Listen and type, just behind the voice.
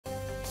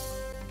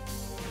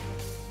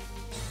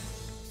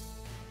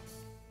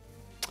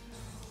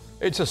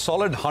It's a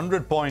solid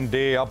 100-point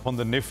day up on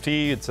the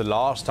Nifty. It's the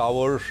last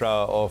hour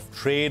of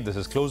trade. This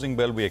is Closing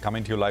Bell. We are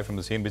coming to you live from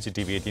the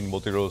CNBC-TV18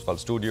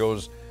 News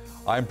studios.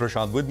 I'm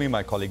Prashant. With me,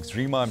 my colleagues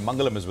Reema and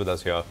Mangalam is with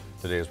us here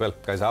today as well.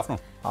 Guys, afternoon.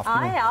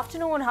 Hi,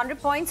 afternoon. 100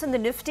 points on the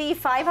Nifty,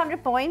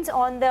 500 points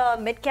on the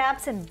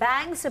mid-caps, and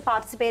banks are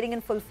participating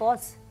in full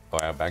force. Oh,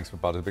 yeah, banks are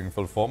participating in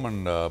full form.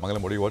 And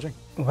Mangalam, what are you watching?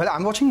 Well,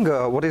 I'm watching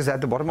what is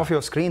at the bottom of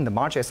your screen, the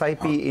March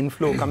SIP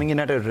inflow coming in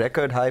at a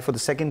record high for the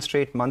second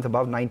straight month,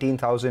 above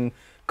 19,000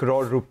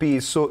 crore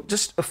rupees. So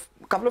just a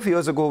couple of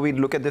years ago, we'd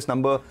look at this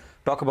number,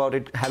 talk about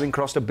it having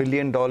crossed $1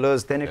 billion,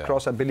 then it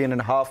crossed $1.5 billion,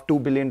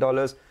 $2 billion.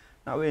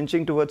 Now we're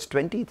inching towards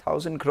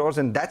 20,000 crores,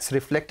 and that's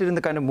reflected in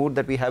the kind of mood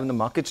that we have in the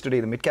markets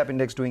today. The mid-cap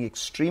index doing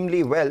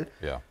extremely well,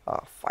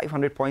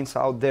 500 points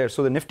out there.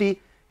 So the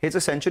Nifty hits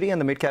a century and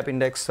the mid-cap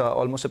index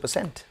almost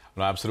 1%.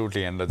 No,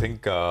 absolutely. And I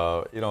think,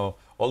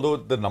 although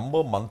the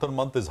number month on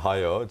month is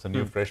higher, it's a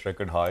new fresh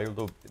record high,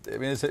 although, I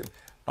mean, it's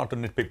not to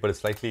nitpick, but it's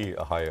slightly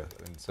higher.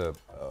 It's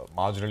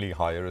marginally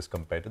higher as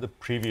compared to the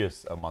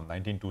previous month,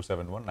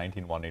 19,271,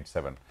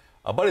 19,187.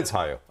 But it's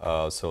higher.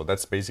 So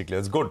that's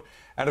good.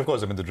 And of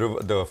course, I mean,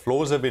 the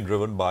flows have been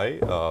driven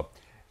by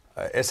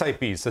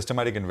SIPs,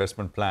 systematic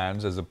investment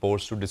plans, as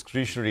opposed to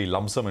discretionary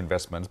lump sum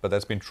investments. But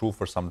that's been true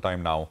for some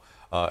time now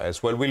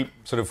as well. We'll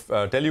sort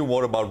of tell you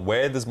more about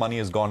where this money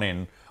has gone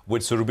in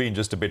with Surabhi in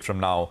just a bit from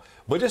now.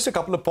 But just a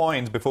couple of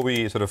points before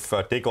we sort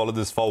of take all of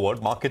this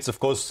forward. Markets, of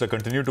course,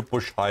 continue to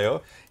push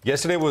higher.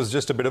 Yesterday was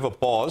just a bit of a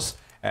pause,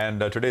 and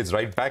today it's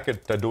right back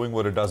at doing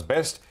what it does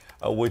best,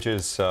 which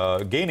is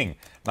gaining.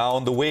 Now,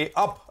 on the way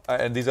up,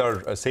 and these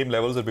are same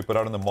levels that we put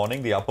out in the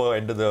morning, the upper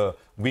end of the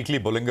weekly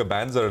Bollinger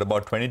Bands are at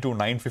about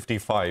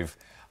 22,955.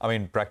 I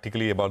mean,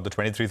 practically about the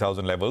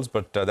 23,000 levels,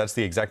 but that's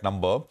the exact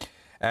number.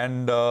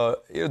 And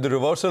the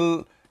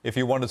reversal, if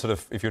you want to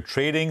if you're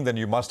trading, then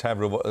you must have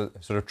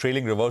sort of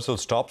trailing reversal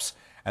stops.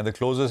 And the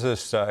closest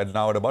is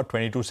now at about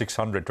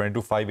 22,600,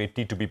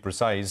 22,580 to be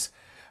precise.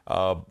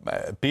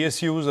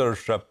 PSUs are,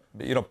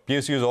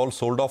 PSUs all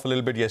sold off a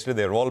little bit yesterday.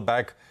 They're all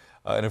back.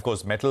 And of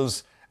course,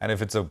 metals. And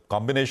if it's a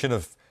combination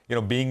of,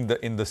 being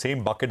in the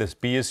same bucket as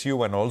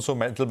PSU and also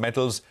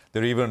metals,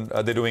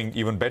 they're doing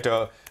even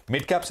better.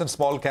 Mid caps and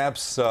small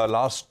caps,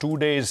 last 2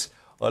 days,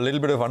 a little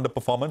bit of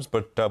underperformance,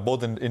 but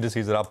both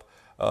indices are up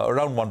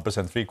around 1%,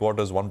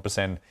 3/4,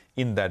 1%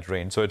 in that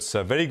range. So it's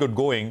very good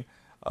going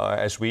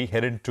as we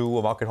head into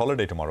a market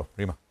holiday tomorrow.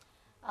 Reema.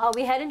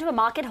 We head into a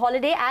market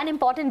holiday and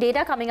important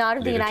data coming out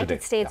of the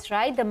United States,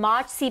 right? The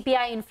March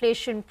CPI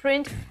inflation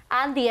print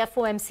and the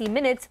FOMC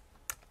minutes.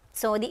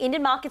 So the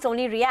Indian markets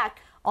only react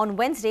on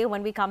Wednesday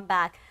when we come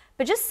back.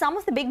 But just some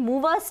of the big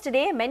movers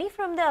today, many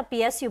from the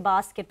PSU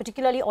basket,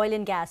 particularly oil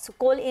and gas. So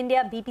Coal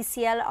India,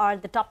 BPCL are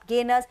the top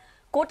gainers.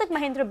 Kotak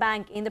Mahindra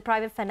Bank in the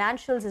private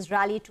financials has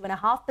rallied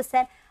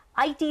 2.5%.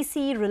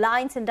 ITC,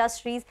 Reliance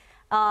Industries,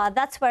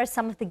 that's where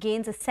some of the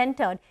gains are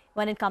centered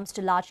when it comes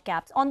to large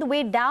caps. On the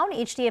way down,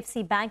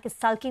 HDFC Bank is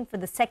sulking for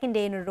the second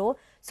day in a row.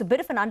 So a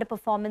bit of an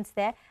underperformance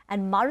there.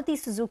 And Maruti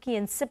Suzuki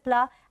and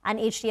Cipla and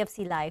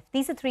HDFC Life.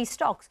 These are three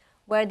stocks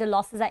where the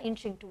losses are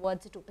inching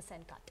towards a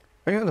 2% cut.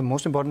 The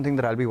most important thing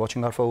that I'll be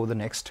watching out for over the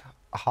next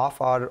half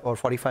hour or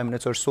 45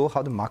 minutes or so,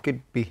 how the market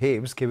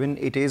behaves, given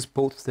it is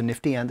both the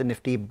Nifty and the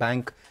Nifty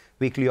Bank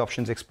weekly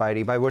options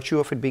expiry. By virtue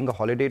of it being a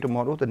holiday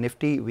tomorrow, the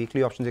Nifty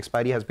weekly options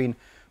expiry has been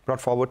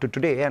brought forward to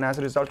today, and as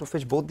a result of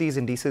which both these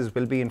indices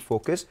will be in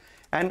focus.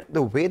 And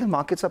the way the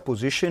markets are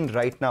positioned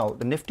right now,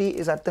 the Nifty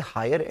is at the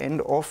higher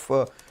end of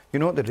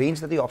the range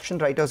that the option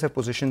writers have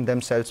positioned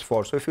themselves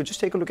for. So if you just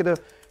take a look at the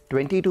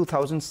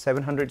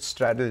 22,700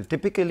 straddle,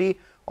 typically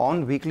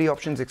on weekly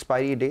options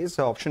expiry days,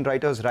 the option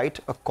writers write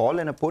a call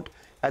and a put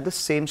at the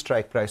same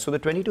strike price. So the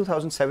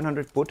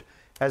 22,700 put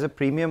has a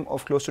premium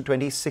of close to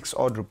 26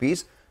 odd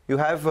rupees. You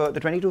have the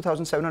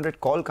 22,700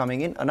 call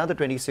coming in, another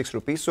 26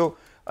 rupees. So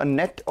a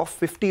net of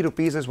 50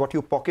 rupees is what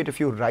you pocket if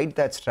you write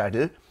that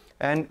straddle.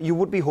 And you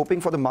would be hoping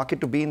for the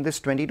market to be in this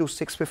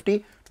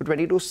 22,650 to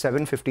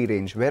 22,750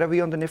 range. Where are we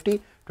on the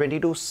Nifty?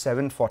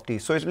 22,740.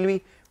 So it will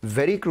be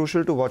very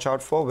crucial to watch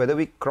out for whether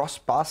we cross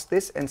past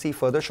this and see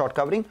further short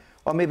covering,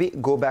 or maybe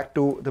go back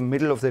to the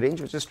middle of the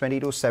range, which is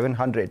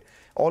 22,700.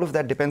 All of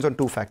that depends on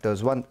two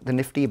factors. One, the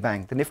Nifty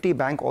Bank. The Nifty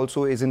Bank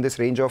also is in this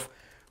range of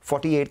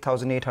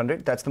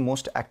 48,800. That's the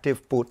most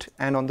active put.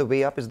 And on the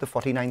way up is the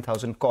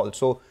 49,000 call.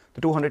 So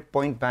the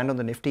 200-point band on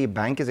the Nifty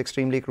Bank is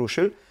extremely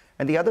crucial.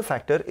 And the other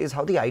factor is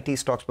how the IT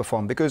stocks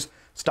perform, because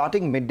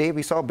starting midday,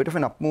 we saw a bit of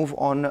an up move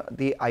on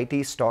the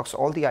IT stocks.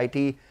 All the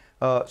IT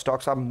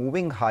stocks are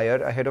moving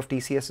higher ahead of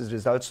TCS's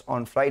results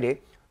on Friday.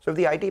 So if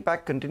the IT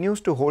pack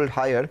continues to hold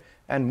higher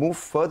and move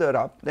further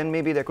up, then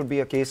maybe there could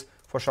be a case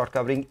for short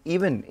covering,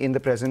 even in the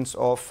presence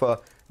of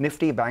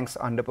Nifty Bank's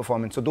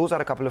underperformance. So those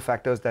are a couple of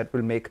factors that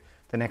will make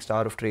the next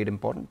hour of trade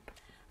important.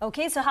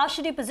 Okay, so how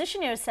should you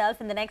position yourself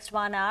in the next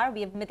 1 hour?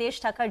 We have Mitesh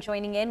Thakkar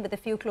joining in with a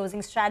few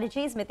closing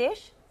strategies.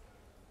 Mitesh?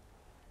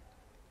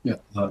 Yeah,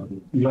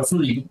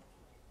 roughly.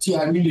 See,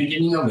 I've been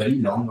maintaining a very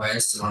long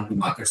bias around the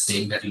market,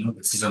 saying that,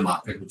 this is a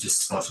market which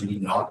is possibly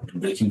not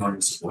breaking out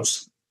in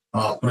supports.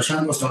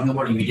 Prashant was talking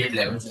about immediate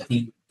levels. I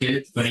think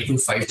till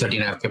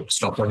 22,530, I've kept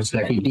stop loss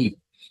slightly deep.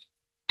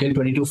 Till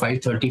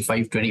 22,530,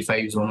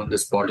 525 zone on the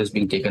spot is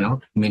being taken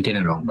out. Maintain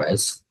a long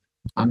bias.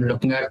 I'm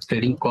looking at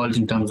trading calls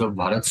in terms of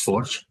Bharat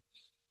Forge.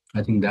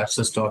 I think that's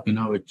the stock,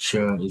 which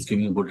is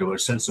giving a good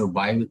reversal. So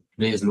buy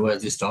today as low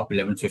as the stop,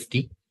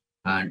 1150,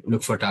 and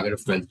look for a target of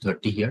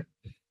 1230 here.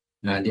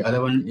 And the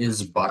other one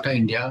is Bata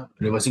India,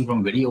 reversing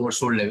from very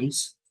oversold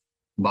levels.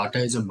 Bata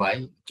is a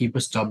buy. Keep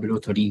a stop below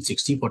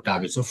 1360 for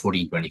targets of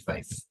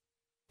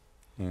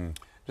 1425.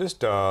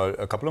 Just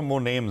a couple of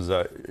more names.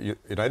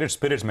 United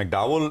Spirits,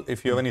 McDowell,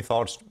 if you have any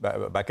thoughts,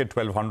 back at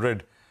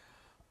 1200,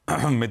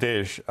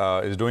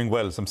 Mitesh is doing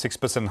well, some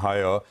 6%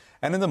 higher.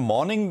 And in the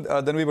morning,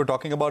 then we were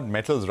talking about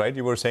metals, right?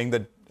 You were saying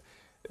that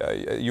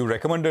you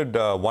recommended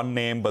one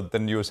name, but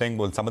then you were saying,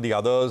 well, some of the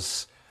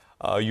others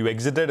you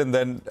exited, and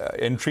then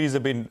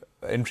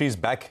entries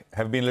back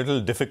have been a little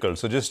difficult.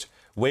 So just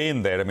weigh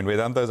in there. I mean,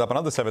 Vedanta is up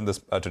another 7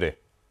 today.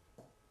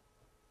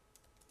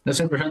 That's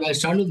right, Prashant. I'll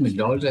start with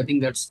McDowell's. I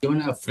think that's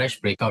given a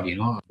fresh breakout,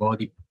 above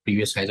the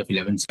previous highs of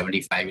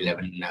 1175,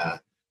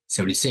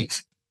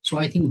 1176. So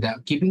I think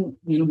that keeping,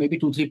 maybe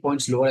 2-3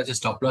 points lower as a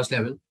stop loss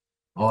level,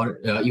 or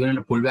even in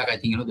a pullback, I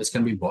think, this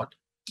can be bought.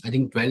 I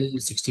think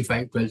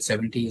 1265,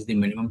 1270 is the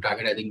minimum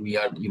target. I think we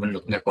are even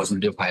looking at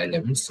possibility of higher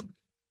levels.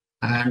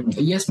 And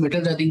yes,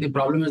 metals, I think the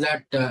problem is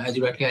that, as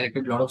you rightly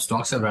highlighted, a lot of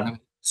stocks have run away.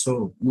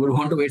 So you would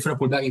want to wait for a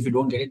pullback. If you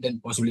don't get it, then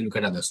possibly look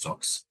at other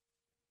stocks.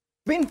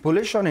 Been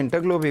bullish on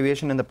Interglobe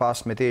Aviation in the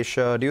past,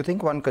 Mitesh. Do you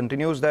think one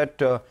continues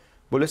that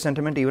bullish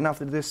sentiment even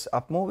after this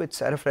up move?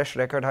 It's at a fresh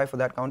record high for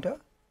that counter?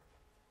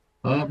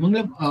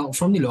 Mangalam,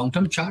 from the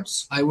long-term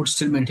charts, I would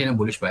still maintain a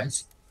bullish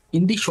bias.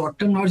 In the short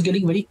term, now it's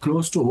getting very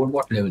close to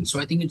overbought level.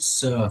 So I think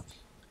it's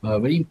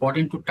very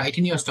important to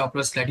tighten your stop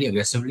loss slightly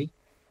aggressively.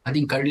 I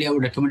think currently I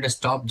would recommend a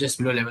stop just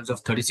below levels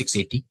of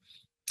 3680.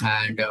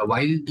 And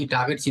while the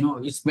targets,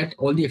 it's met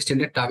all the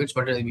extended targets,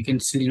 but we can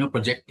still,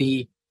 project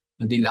the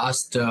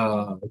last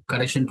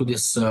correction to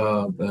this,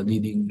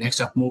 the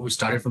next up move, which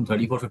started from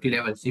 3450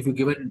 levels. If you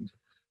give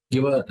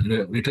a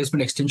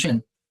retracement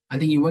extension, I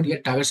think you would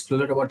get targets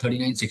closer to about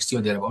 3960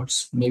 or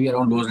thereabouts. Maybe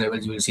around those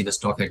levels, you will see the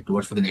stock head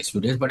towards for the next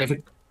few days. But if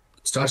it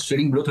starts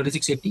trading below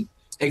 3680,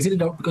 exit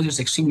it out because it's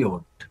extremely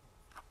over.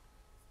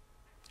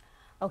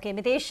 Okay,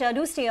 Mitesh,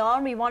 do stay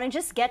on. We want to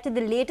just get to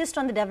the latest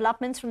on the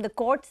developments from the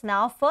courts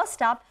now.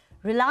 First up,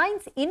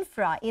 Reliance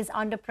Infra is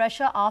under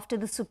pressure after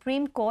the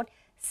Supreme Court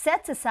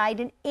sets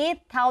aside an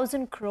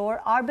 8,000 crore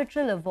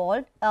arbitral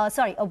award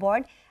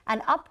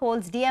and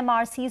upholds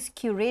DMRC's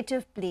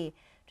curative play.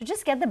 To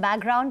just get the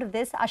background of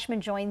this, Ashmit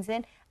joins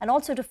in, and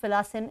also to fill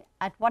us in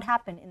at what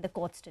happened in the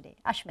courts today.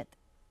 Ashmit.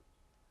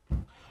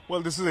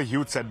 Well, this is a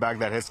huge setback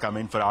that has come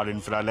in for our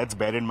infra. Let's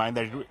bear in mind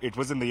that it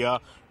was in the year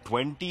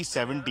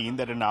 2017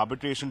 that an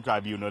arbitration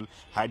tribunal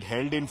had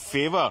held in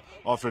favor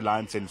of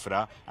Reliance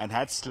Infra and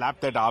had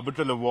slapped that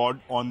arbitral award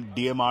on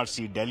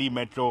DMRC, Delhi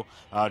Metro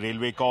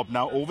Railway Corp.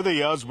 Now, over the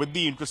years, with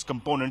the interest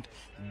component,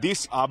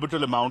 this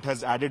arbitral amount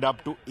has added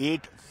up to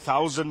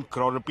 8,000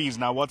 crore rupees.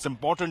 Now, what's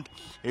important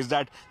is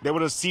that there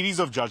were a series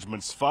of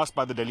judgments, first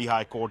by the Delhi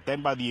High Court,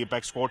 then by the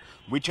Apex Court,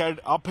 which had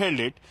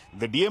upheld it.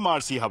 The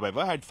DMRC,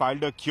 however, had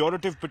filed a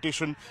curative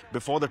petition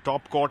before the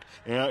top court,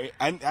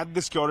 and at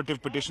this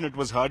curative petition, it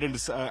was heard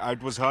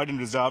and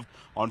reserved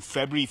on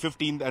February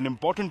 15th. And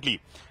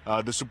importantly,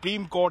 the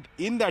Supreme Court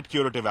in that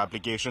curative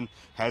application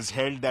has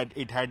held that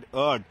it had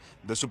erred.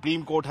 The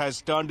Supreme Court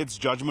has turned its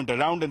judgment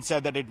around and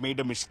said that it made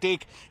a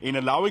mistake in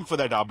allowing for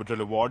that arbitral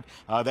award.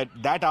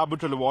 That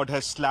arbitral award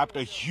has slapped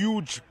a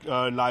huge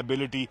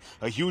liability,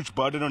 a huge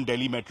burden on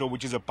Delhi Metro,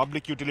 which is a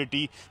public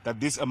utility, that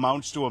this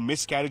amounts to a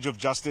miscarriage of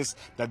justice,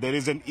 that there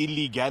is an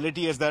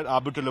illegality as that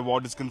arbitral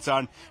award is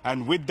concerned,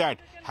 and with that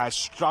has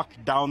struck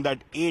down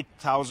that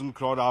 8,000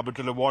 crore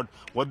arbitral award.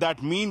 What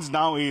that means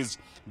now is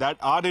that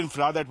our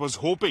infra that was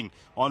hoping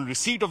on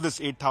receipt of this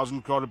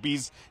 8,000 crore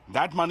rupees,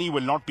 that money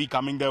will not be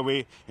coming their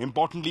way.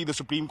 Importantly, the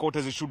Supreme Court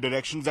has issued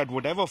directions that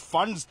whatever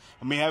funds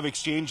may have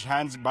exchanged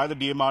hands by the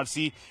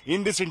DMRC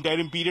in this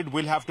interim period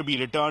will have to be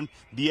returned.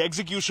 The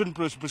execution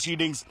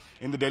proceedings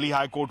in the Delhi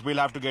High Court will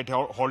have to get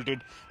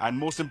halted. And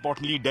most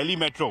importantly, Delhi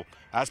Metro,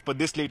 as per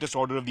this latest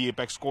order of the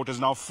Apex Court, is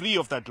now free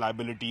of that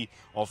liability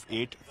of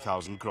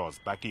 8,000 crores.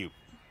 Back to you.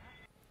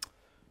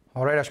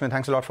 All right, Ashwin,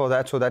 thanks a lot for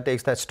that. So that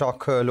takes that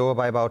stock lower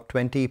by about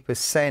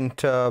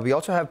 20%. We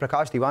also have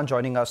Prakash Diwan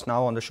joining us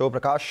now on the show.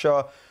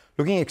 Prakash,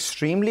 looking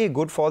extremely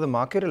good for the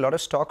market. A lot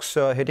of stocks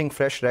hitting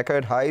fresh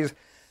record highs.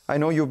 I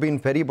know you've been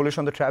very bullish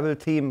on the travel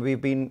theme. We've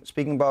been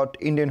speaking about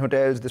Indian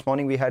hotels. This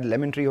morning we had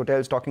Lemon Tree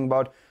Hotels talking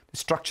about the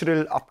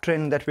structural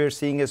uptrend that we're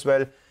seeing as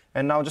well.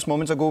 And now just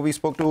moments ago, we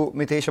spoke to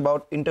Mitesh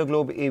about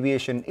Interglobe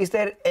Aviation. Is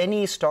there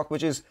any stock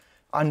which is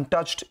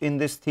untouched in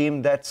this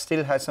theme that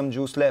still has some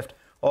juice left?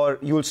 Or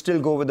you'll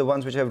still go with the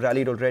ones which have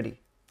rallied already?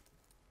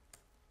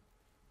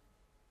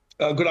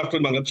 Good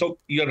afternoon, Mangal. So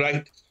you're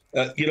right.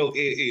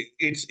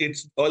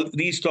 It's all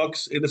these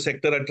stocks in the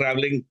sector are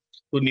traveling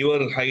to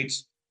newer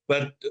heights.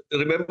 But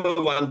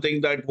remember one thing,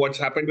 that what's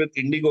happened with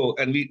Indigo,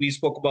 and we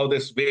spoke about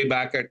this way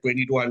back at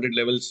 2200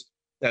 levels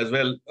as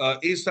well,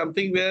 is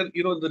something where,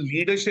 the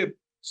leadership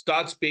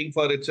starts paying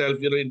for itself,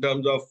 in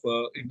terms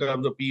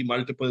of P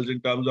multiples, in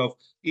terms of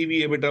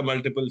EV/EBITDA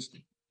multiples,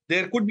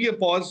 there could be a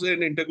pause in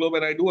Interglobe,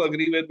 and I do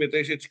agree with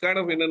Mitesh. It's kind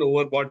of in an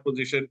overbought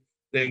position.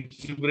 The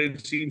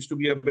exuberance seems to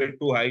be a bit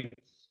too high,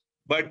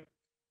 but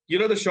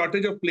the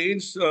shortage of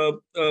planes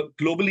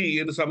globally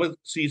in the summer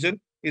season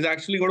is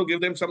actually going to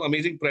give them some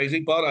amazing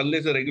pricing power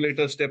unless the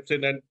regulator steps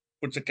in and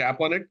puts a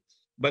cap on it.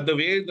 But the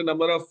way the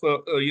number of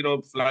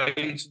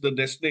flights, the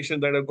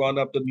destinations that have gone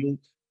up, the new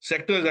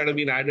sectors that have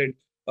been added,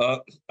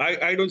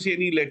 I don't see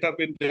any let up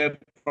in their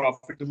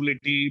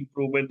profitability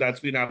improvement that's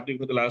been happening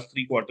for the last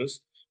 3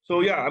 quarters.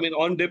 So yeah, I mean,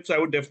 on dips, I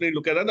would definitely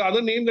look at that. The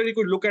other name that you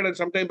could look at, and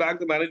sometime back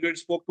the management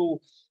spoke to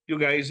you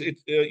guys,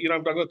 it's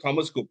I'm talking about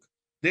Thomas Cook.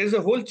 There's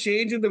a whole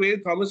change in the way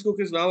Thomas Cook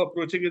is now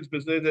approaching its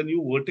business, and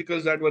new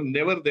verticals that were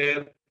never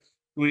there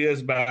 2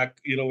 years back,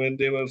 when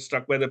they were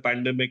struck by the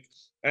pandemic.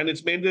 And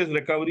it's made this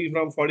recovery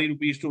from 40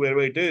 rupees to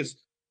wherever it is.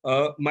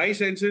 My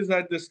sense is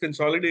that this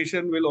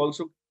consolidation will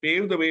also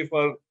pave the way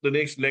for the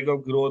next leg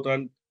of growth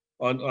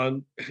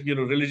on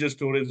religious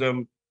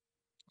tourism,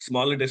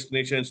 smaller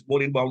destinations,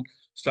 more inbound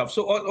stuff.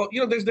 So,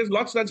 there's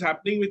lots that's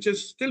happening which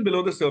is still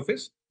below the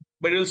surface,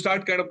 but it'll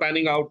start kind of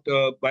panning out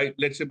by,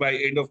 let's say, by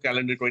end of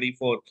calendar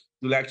 24.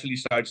 You'll actually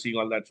start seeing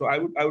all that. So I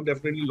would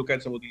definitely look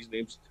at some of these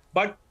names.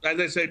 But as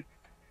I said,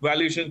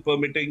 valuation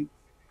permitting,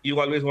 you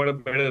always want a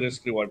better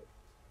risk reward.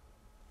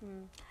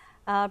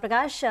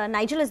 Prakash,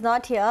 Nigel is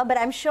not here, but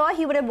I'm sure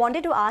he would have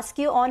wanted to ask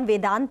you on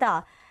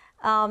Vedanta.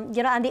 And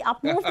the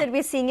up move that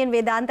we're seeing in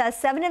Vedanta,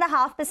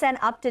 7.5%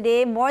 up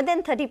today, more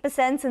than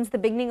 30% since the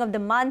beginning of the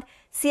month.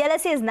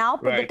 CLSA has now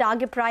put the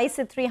target price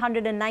at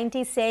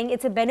 390, saying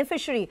it's a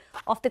beneficiary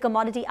of the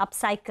commodity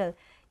upcycle.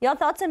 Your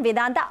thoughts on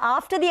Vedanta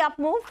after the up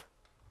move?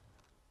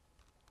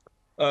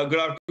 Good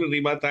afternoon,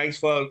 Rima. Thanks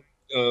for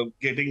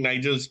getting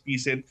Nigel's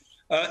piece in.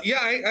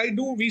 I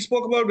do. We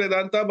spoke about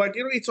Vedanta, but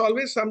it's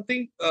always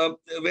something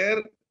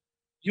where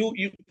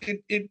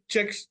it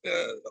checks.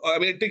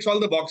 It ticks all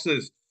the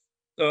boxes.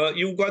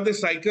 You've got the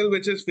cycle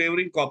which is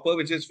favoring copper,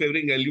 which is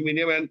favoring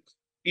aluminium, and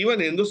even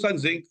Hindustan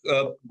Zinc,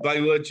 by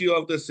virtue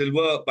of the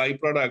silver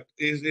byproduct,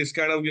 is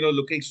kind of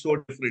looking so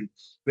different.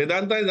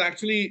 Vedanta is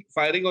actually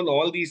firing on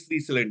all these 3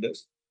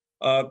 cylinders.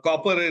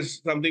 Copper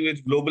is something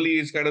which globally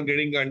is kind of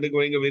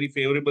undergoing a very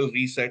favorable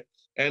reset.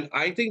 And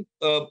I think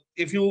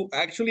if you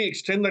actually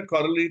extend that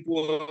corollary to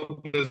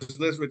a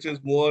business which is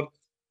more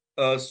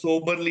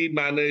soberly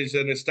managed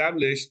and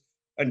established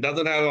and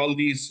doesn't have all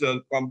these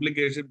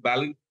complicated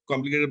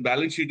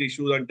balance sheet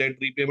issues on debt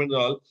repayment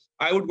and all,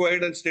 I would go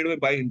ahead and straight away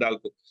buy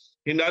Hindalco.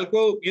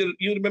 Hindalco,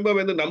 you remember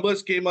when the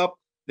numbers came up,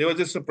 there was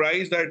a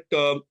surprise that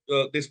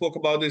they spoke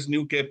about this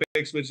new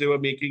capex which they were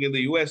making in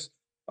the US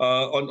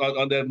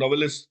on their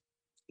Novelis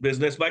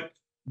business. But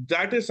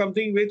that is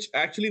something which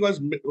actually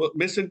was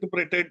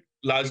misinterpreted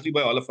largely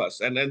by all of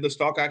us. And then the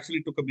stock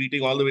actually took a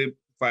beating all the way to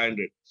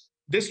 500.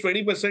 This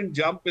 20%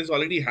 jump has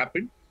already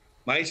happened.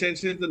 My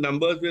sense is the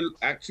numbers will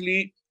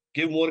actually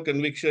give more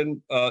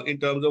conviction in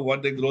terms of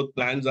what their growth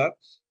plans are.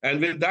 And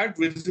with that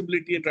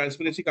visibility and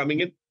transparency coming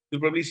in,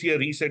 you'll probably see a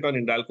reset on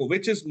Hindalco,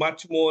 which is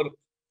much more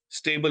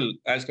stable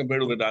as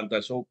compared to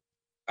Vedanta. So,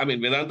 I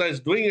mean, Vedanta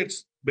is doing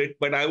its bit,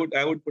 but I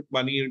would put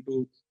money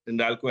into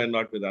Hindalco and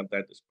not Vedanta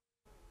at this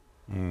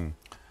point.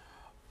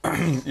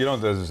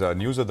 There's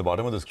news at the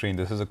bottom of the screen.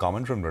 This is a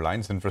comment from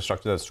Reliance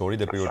Infrastructure, that story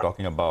that we were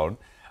talking about.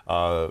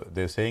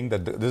 They're saying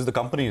that this is the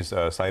company's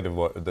side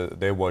of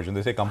their version.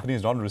 They say company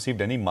has not received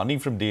any money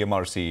from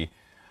DMRC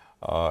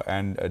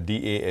and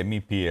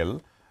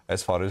DAMEPL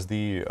as far as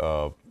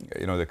the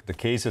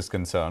case is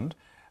concerned.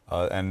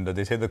 And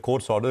they say the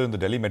court's order in the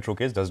Delhi Metro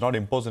case does not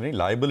impose any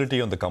liability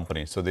on the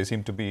company. So they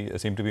seem to be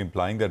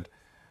implying that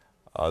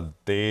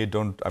they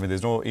don't. I mean,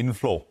 there's no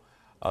inflow.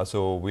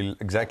 So we'll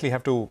exactly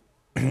have to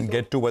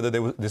get to whether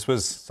this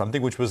was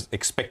something which was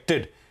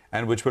expected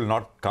and which will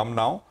not come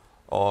now,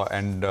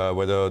 and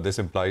whether this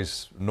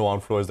implies no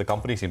outflow as the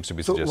company seems to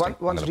be suggesting.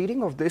 So one's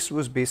reading of this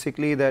was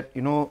basically that,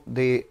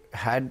 they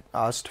had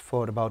asked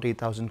for about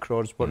 8,000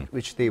 crores,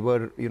 which they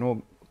were,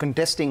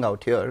 contesting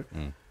out here.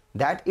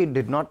 That it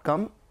did not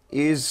come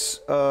is,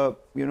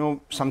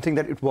 something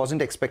that it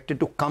wasn't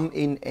expected to come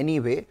in any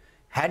way.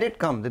 Had it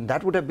come, then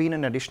that would have been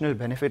an additional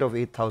benefit of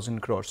 8,000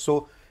 crores.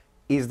 So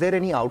is there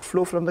any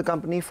outflow from the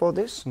company for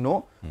this?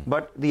 No.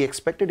 But the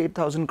expected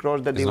 8,000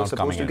 crores that they were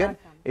supposed to get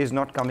is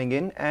not coming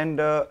in. And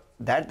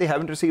that they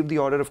haven't received the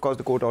order. Of course,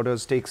 the court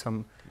orders take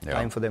some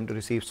time for them to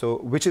receive. So,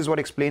 which is what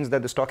explains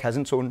that the stock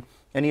hasn't shown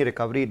any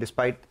recovery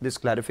despite this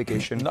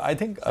clarification. No, I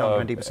think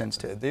 20%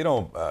 still.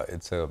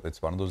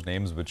 It's one of those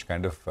names which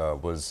kind of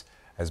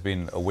has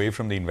been away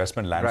from the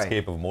investment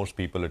landscape of most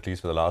people, at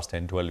least for the last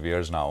 10, 12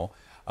 years now.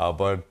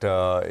 But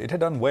it had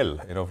done well,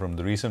 from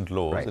the recent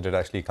lows. It had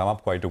actually come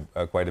up quite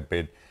a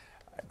bit.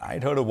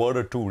 I'd heard a word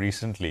or two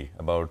recently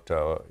about,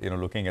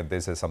 looking at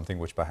this as something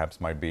which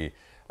perhaps might be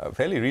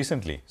fairly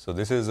recently. So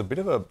this is a bit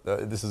of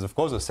this is of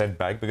course a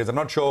setback, because I'm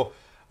not sure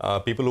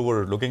people who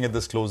were looking at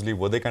this closely,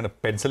 were they kind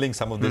of penciling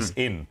some of this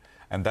in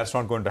And that's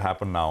not going to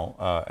happen now,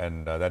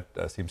 and that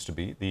seems to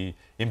be the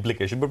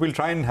implication. But we'll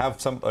try and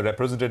have a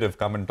representative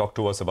come and talk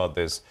to us about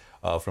this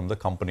from the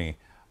company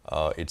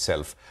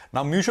itself.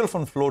 Now, mutual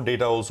fund flow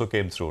data also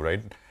came through,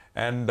 right?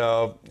 And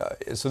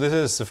so this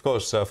is, of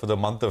course, for the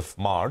month of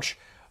March.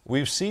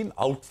 We've seen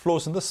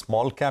outflows in the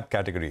small cap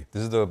category.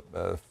 This is the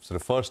sort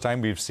of first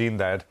time we've seen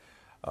that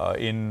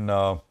in,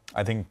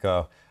 I think,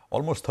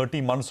 almost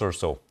 30 months or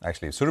so,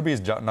 actually. Surabhi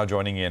is now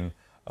joining in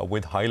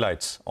with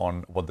highlights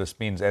on what this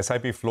means.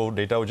 SIP flow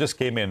data just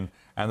came in,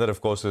 and that,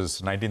 of course,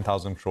 is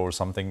 19,000 crores,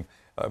 something,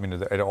 I mean,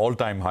 at an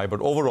all-time high.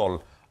 But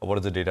overall, what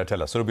does the data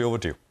tell us? Surabhi, over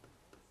to you.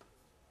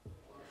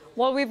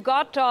 Well, we've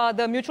got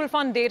the mutual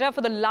fund data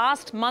for the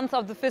last month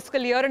of the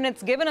fiscal year, and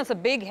it's given us a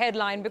big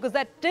headline because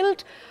that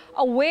tilt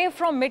away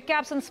from mid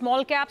caps and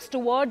small caps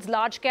towards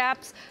large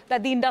caps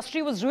that the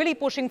industry was really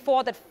pushing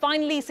for, that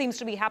finally seems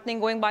to be happening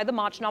going by the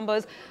March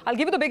numbers. I'll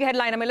give you the big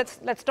headline. I mean,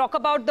 let's talk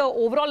about the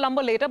overall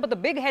number later, but the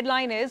big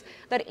headline is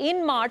that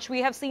in March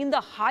we have seen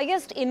the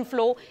highest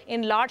inflow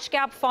in large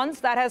cap funds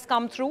that has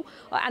come through,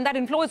 and that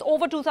inflow is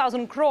over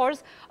 2,000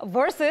 crores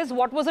versus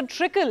what was a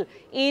trickle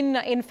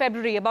in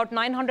February, about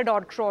 900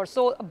 odd crores.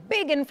 So a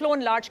big inflow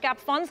in large cap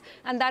funds,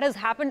 and that has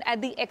happened at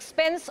the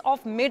expense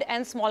of mid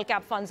and small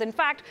cap funds. In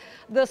fact,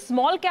 the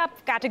small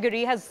cap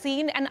category has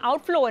seen an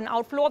outflow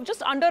of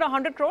just under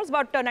 100 crores,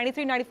 about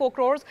 93, 94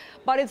 crores.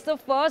 But it's the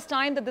first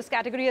time that this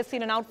category has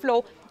seen an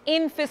outflow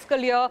in fiscal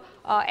year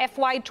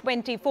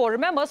FY24.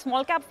 Remember,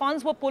 small cap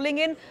funds were pulling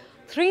in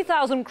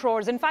 3,000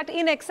 crores, in fact,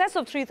 in excess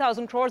of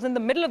 3,000 crores in the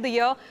middle of the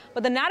year.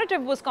 But the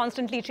narrative was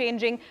constantly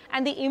changing,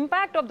 and the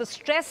impact of the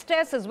stress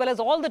tests, as well as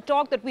all the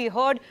talk that we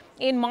heard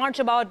in March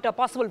about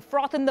possible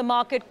froth in the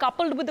market,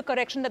 coupled with the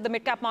correction that the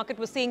mid-cap market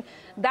was seeing,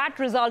 that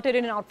resulted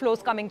in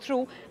outflows coming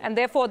through, and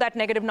therefore that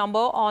negative number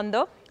on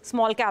the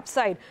small cap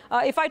side.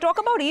 If I talk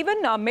about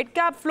even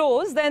mid-cap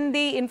flows, then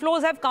the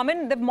inflows have come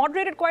in, they've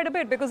moderated quite a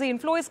bit because the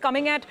inflow is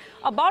coming at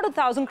about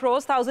 1,000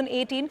 crores,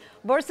 1,018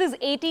 versus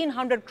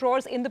 1,800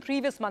 crores in the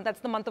previous month. That's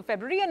the month of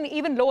February, and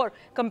even lower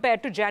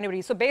compared to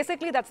January. So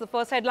basically, that's the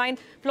first headline.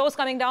 Flows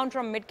coming down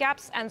from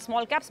mid-caps and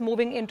small caps,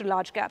 moving into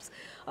large caps.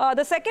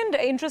 The second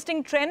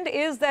interesting trend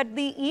is that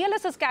the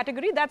ELSS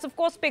category, that's of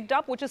course picked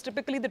up, which is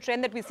typically the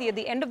trend that we see at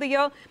the end of the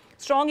year.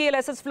 Strong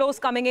ELSS flows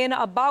coming in,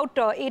 about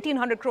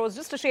 1,800 crores,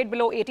 just a shade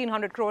below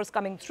 1,800 crores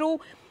coming through.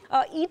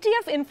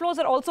 ETF inflows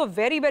are also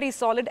very, very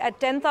solid at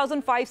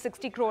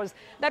 10,560 crores.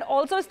 That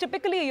also is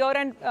typically a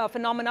year-end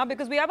phenomena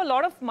because we have a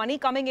lot of money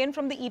coming in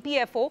from the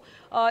EPFO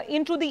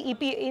into the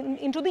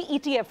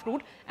ETF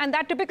route, and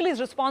that typically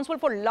is responsible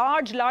for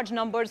large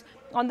numbers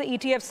on the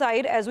ETF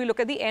side as we look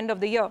at the end of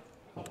the year.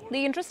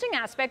 The interesting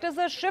aspect is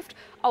the shift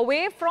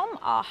away from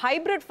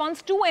hybrid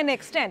funds to an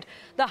extent.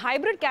 The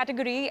hybrid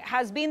category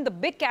has been the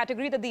big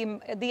category that the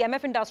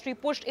MF industry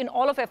pushed in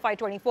all of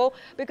FY24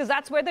 because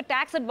that's where the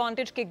tax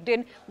advantage kicked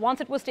in once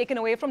it was taken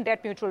away from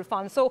debt mutual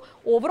funds. So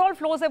overall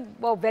flows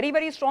were very,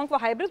 very strong for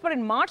hybrids, but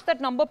in March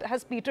that number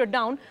has petered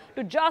down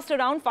to just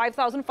around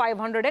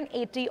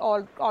 5,580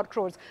 odd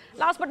crores.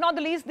 Last but not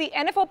the least, the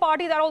NFO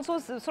party, that also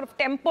is sort of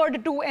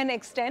tempered to an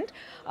extent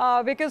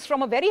because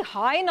from a very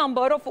high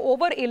number of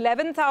over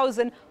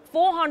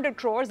 11,400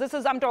 crores. This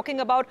is, I'm talking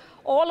about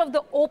all of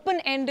the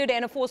open-ended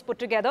NFOs put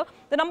together.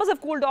 The numbers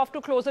have cooled off to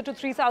closer to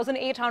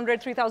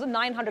 3,800,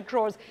 3,900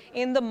 crores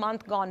in the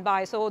month gone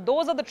by. So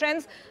those are the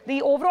trends.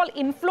 The overall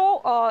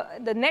inflow,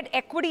 the net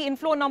equity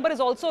inflow number is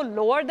also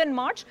lower than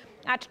March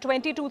at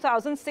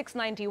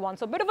 22,691.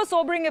 So a bit of a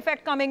sobering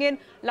effect coming in,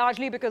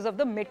 largely because of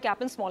the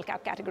mid-cap and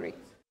small-cap category.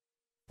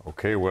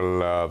 Okay,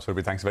 well,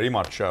 Surabhi, thanks very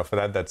much for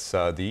that. That's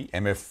the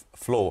MF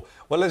flow.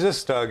 Well, let's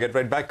just get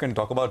right back and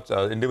talk about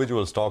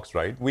individual stocks,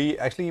 right? We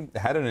actually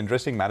had an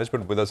interesting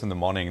management with us in the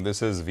morning.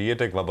 This is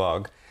Viatech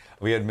Vabag.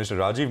 We had Mr.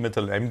 Rajiv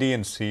Mittal, MD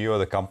and CEO of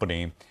the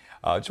company.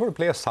 Just want to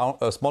play a small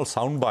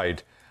soundbite.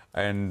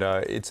 And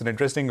it's an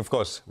interesting, of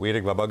course,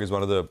 Viatech Vabag is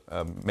one of the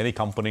many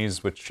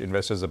companies which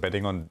investors are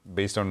betting on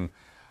based on,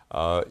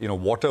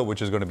 water,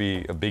 which is going to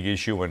be a big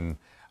issue and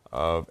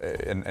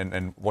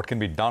what can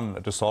be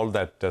done to solve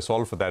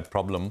for that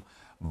problem.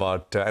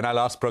 But and I'll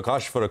ask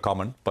Prakash for a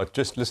comment, but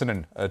just listen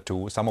in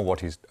to some of what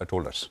he's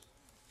told us.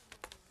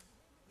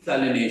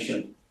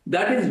 Desalination.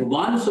 That is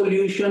one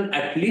solution,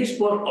 at least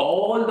for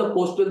all the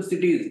coastal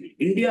cities.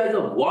 India has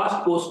a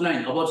vast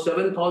coastline, about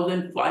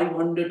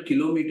 7,500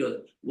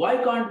 kilometers. Why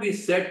can't we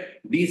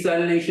set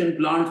desalination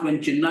plants when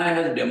Chennai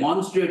has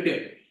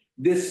demonstrated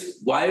this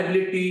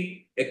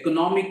viability,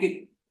 economic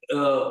it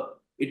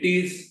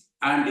is,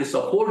 and it's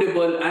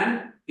affordable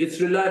and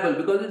it's reliable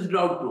because it's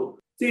drought-proof.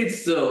 See,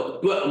 it's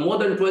more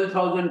than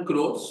 12,000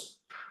 crores,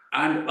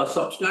 and a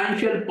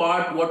substantial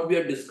part what we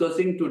are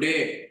discussing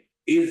today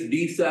is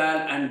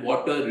desal and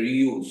water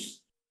reuse.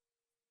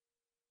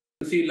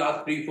 You see,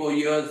 last 3-4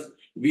 years,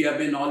 we have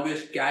been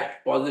always cash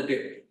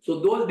positive. So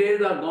those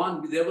days are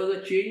gone. There was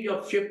a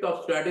shift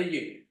of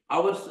strategy.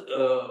 Our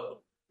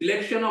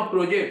selection of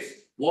projects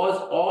was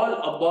all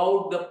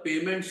about the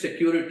payment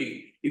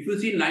security. If you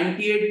see,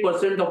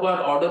 98% of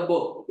our order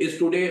book is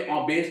today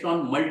based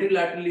on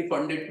multilaterally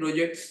funded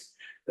projects.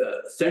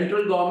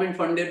 central government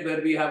funded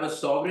where we have a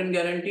sovereign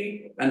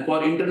guarantee, and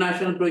for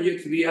international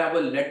projects, we have a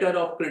letter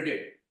of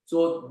credit.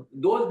 So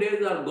those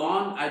days are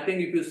gone. I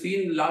think if you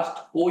see in the last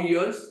 4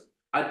 years,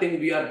 I think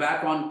we are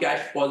back on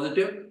cash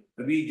positive.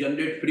 We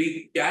generate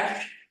free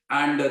cash,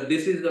 and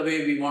this is the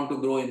way we want to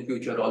grow in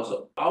future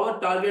also. Our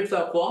targets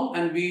are firm,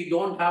 and we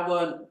don't have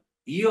a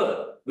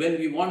year when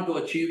we want to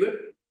achieve it.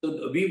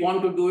 So we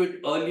want to do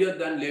it earlier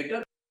than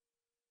later.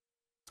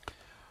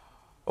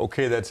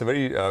 Okay, that's a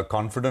very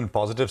confident,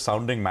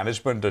 positive-sounding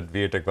management at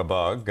VA Tech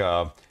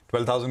Babag.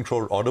 12,000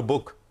 crore order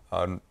book.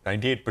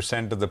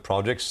 98% of the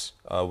projects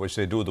which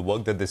they do, the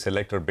work that they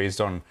select are based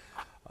on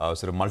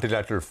sort of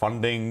multilateral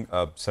funding,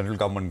 central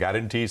government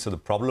guarantees. So the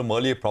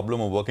earlier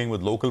problem of working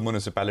with local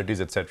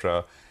municipalities,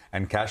 etc.,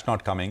 and cash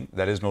not coming,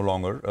 that is no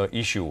longer an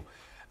issue.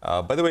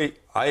 By the way,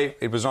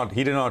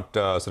 he did not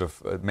sort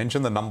of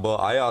mention the number.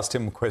 I asked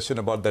him a question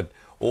about that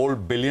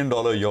old billion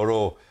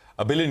euro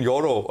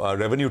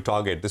revenue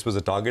target. This was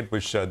a target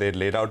which they had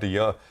laid out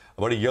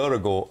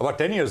about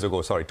 10 years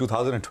ago, sorry,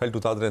 2012,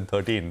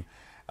 2013.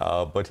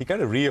 But he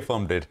kind of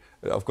reaffirmed it,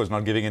 of course,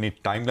 not giving any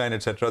timeline,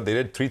 etc. They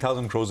did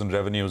 3,000 crores in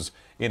revenues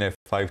in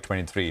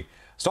FY23.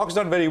 Stock's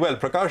done very well.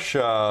 Prakash,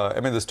 I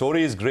mean, the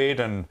story is great,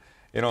 and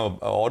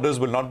orders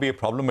will not be a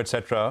problem,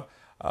 etc.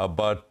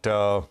 But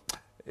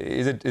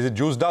is it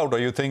juiced out, or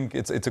you think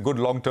it's a good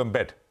long-term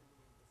bet?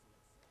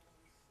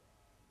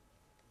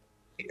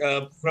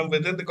 From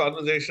within the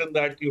conversation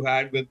that you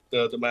had with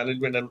the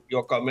management and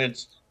your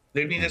comments,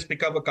 let me just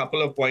pick up a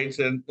couple of points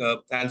and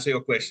answer your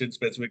question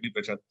specifically,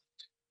 Prashant.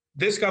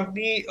 This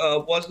company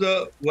was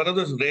one of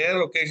those rare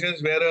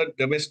occasions where a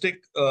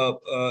domestic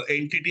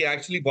entity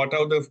actually bought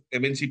out the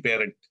MNC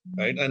parent,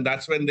 right? And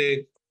that's when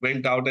they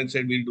went out and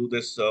said, we'll do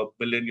this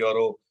billion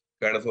euro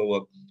kind of a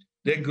work.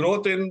 Their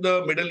growth in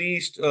the Middle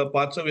East,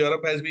 parts of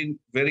Europe has been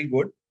very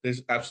good.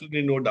 There's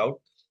absolutely no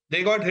doubt.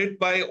 They got hit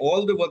by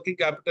all the working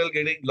capital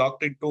getting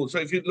locked into. So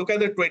if you look at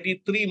the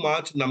 23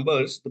 March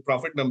numbers, the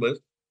profit numbers,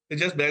 it's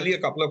just barely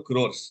a couple of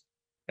crores.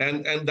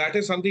 And that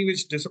is something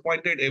which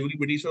disappointed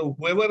everybody. So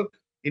whoever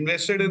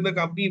invested in the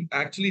company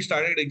actually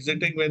started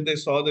exiting when they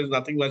saw there's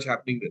nothing much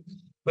happening there.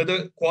 But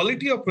the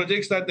quality of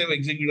projects that they've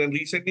executed, and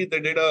recently they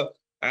did a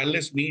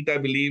analyst meet, I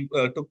believe,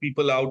 took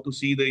people out to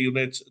see the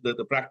units,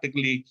 the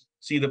practically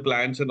see the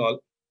plans and all.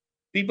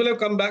 People have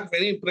come back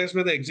very impressed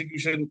with the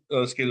execution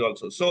skill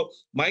also. So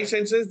my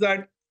sense is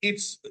that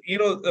it's,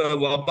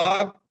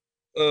 Babag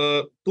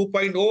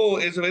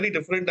 2.0 is a very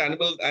different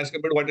animal as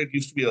compared to what it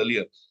used to be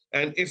earlier.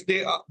 And if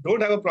they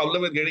don't have a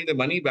problem with getting the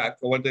money back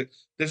for what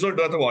there's no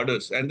dearth of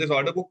orders, and this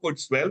order book could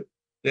swell,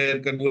 their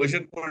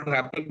conversion could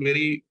happen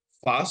very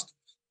fast.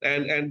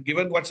 And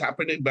given what's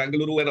happened in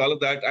Bengaluru and all of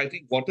that, I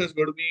think water is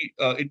going to be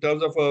in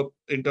terms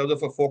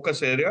of a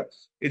focus area,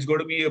 it's going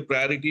to be a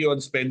priority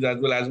on spends as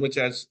well, as much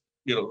as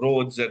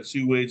roads and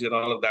sewage and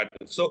all of that.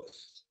 So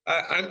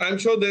I'm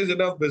sure there's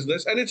enough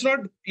business, and it's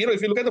not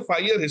if you look at the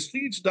 5-year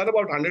history, it's done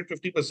about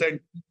 150%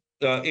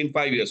 in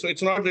 5 years. So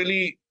it's not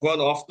really gone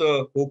off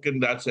the hook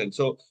in that sense.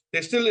 So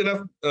there's still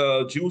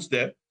enough juice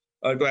there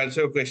to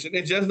answer your question.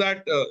 It's just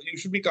that you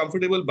should be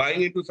comfortable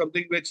buying into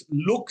something which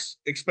looks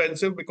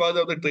expensive because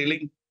of the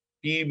trailing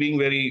PE being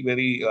very,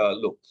 very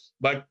low.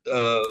 But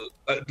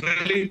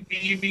trailing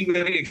PE being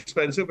very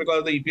expensive because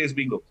of the EPS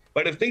being low.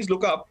 But if things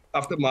look up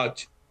after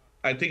March,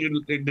 I think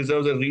it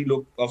deserves a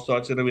relook of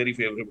sorts in a very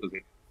favorable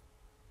way.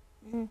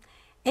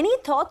 Any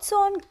thoughts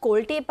on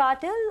Kolte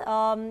Patil?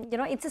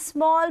 It's a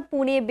small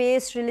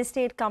Pune-based real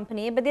estate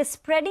company, but they're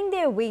spreading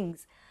their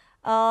wings.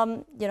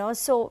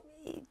 So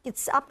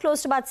it's up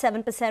close to about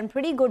 7%,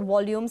 pretty good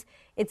volumes.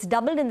 It's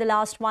doubled in the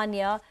last 1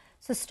 year.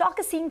 So stock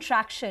is seeing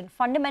traction.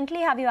 Fundamentally,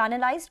 have you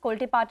analyzed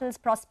Kolte Patil's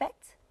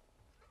prospects?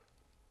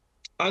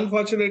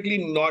 Unfortunately,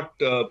 not,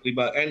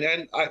 Prima.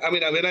 And I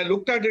mean, when I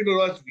looked at it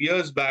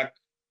years back,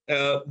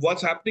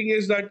 what's happening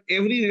is that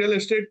every real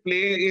estate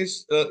play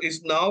is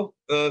now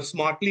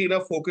smartly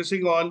enough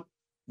focusing on,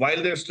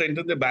 while they've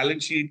strengthened the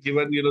balance sheet,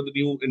 given the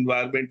new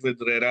environment with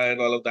RERA and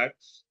all of that,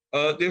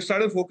 they've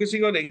started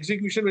focusing on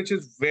execution, which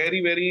is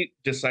very, very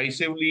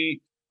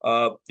decisively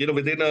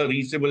within a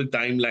reasonable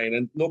timeline.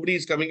 And nobody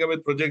is coming up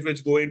with projects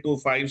which go into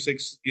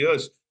 5-6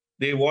 years.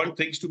 They want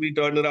things to be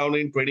turned around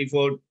in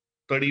 24-30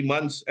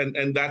 months,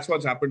 and that's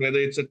what's happened. Whether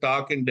it's a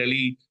TARC in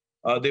Delhi.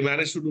 They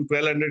managed to do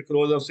 1,200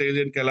 crores of sales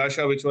in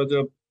Kailasha, which was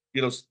a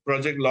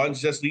project launched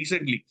just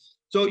recently.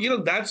 So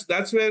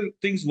that's where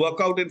things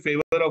work out in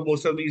favor of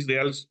most of these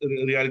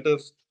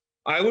realtors.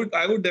 I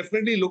would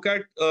definitely look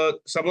at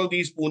some of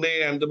these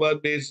Pune,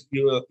 Ahmedabad-based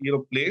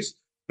plays,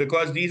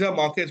 because these are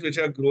markets which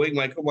are growing,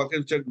 micro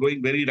markets which are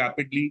growing very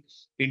rapidly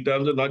in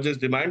terms of not just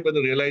demand, but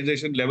the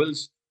realization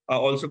levels are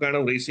also kind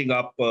of racing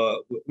up,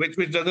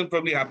 which doesn't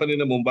probably happen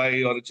in a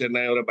Mumbai or a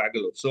Chennai or a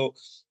Bangalore. So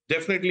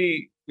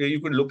definitely you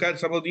could look at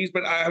some of these,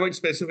 but I haven't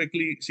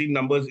specifically seen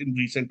numbers in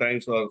recent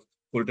times for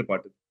Kolte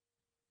Patil.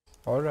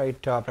 All right,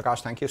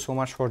 Prakash, thank you so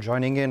much for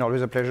joining in.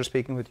 Always a pleasure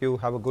speaking with you.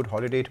 Have a good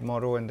holiday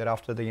tomorrow and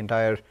thereafter the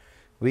entire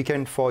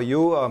weekend for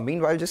you.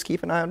 Meanwhile, just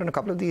keep an eye out on a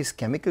couple of these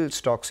chemical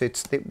stocks.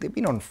 They've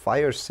been on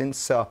fire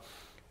since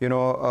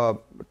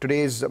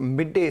today's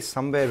midday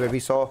somewhere where we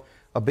saw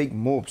a big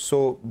move.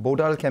 So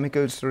Bodal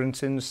Chemicals, for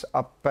instance,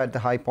 up at the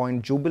high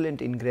point, Jubilant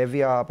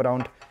Ingrevia up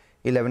around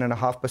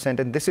 11.5%.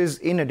 And this is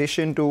in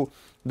addition to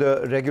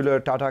the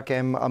regular Tata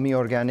Chem, Ami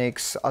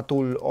Organics,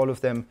 Atul, all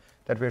of them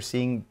that we're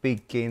seeing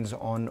big gains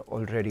on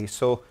already.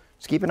 So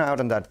just keep an eye out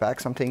on that pack.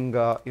 Something,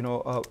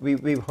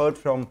 we've heard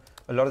from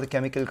a lot of the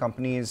chemical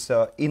companies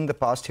in the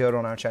past here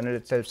on our channel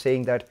itself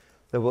saying that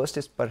the worst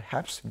is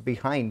perhaps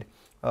behind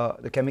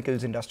the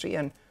chemicals industry.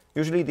 And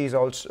usually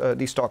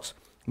these stocks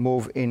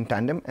move in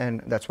tandem,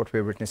 and that's what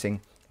we're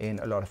witnessing in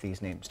a lot of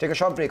these names. Take a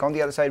short break. On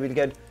the other side, we'll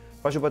get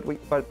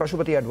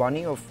Pashupati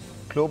Advani of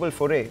Global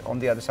Foray on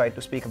the other side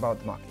to speak about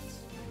the markets.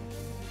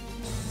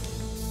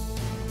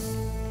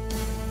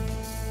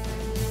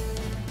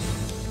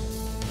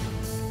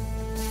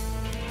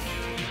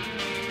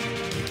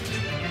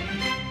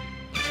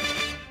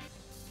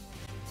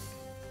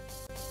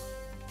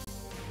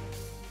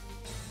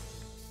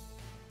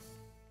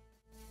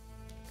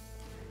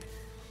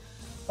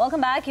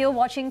 Welcome back. You're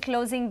watching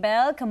Closing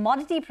Bell.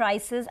 Commodity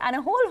prices and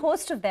a whole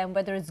host of them,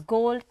 whether it's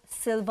gold,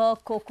 silver,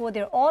 cocoa,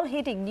 they're all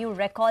hitting new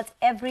records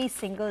every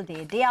single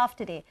day, day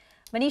after day.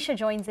 Manisha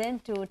joins in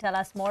to tell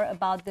us more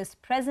about this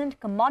present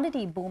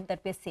commodity boom that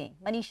we're seeing.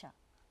 Manisha.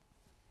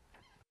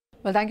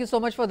 Well, thank you so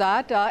much for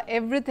that.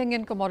 Everything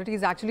in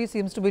commodities actually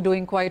seems to be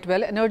doing quite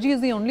well. Energy is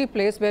the only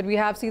place where we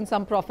have seen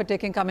some profit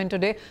taking come in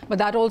today, but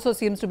that also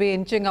seems to be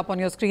inching up on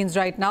your screens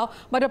right now.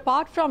 But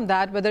apart from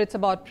that, whether it's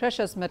about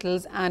precious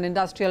metals and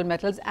industrial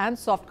metals and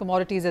soft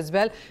commodities as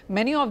well,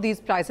 many of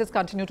these prices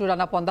continue to run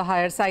up on the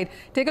higher side.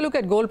 Take a look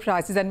at gold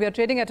prices, and we are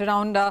trading at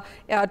around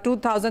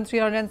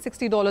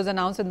 $2,360 an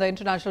ounce in the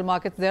international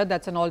markets there.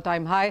 That's an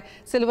all-time high.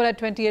 Silver at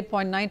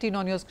 28.19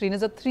 on your screen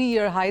is a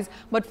 3-year highs.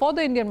 But for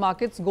the Indian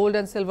markets, gold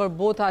and silver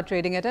both are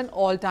trading at an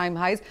all-time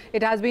highs.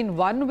 It has been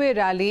one-way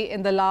rally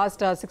in the last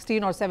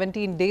 16 or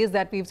 17 days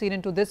that we've seen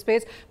into this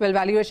space. Well,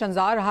 valuations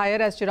are higher,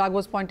 as Chirag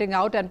was pointing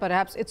out, and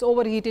perhaps it's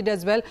overheated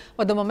as well,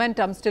 but the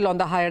momentum still on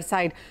the higher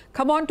side.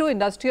 Come on to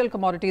industrial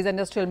commodities,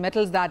 industrial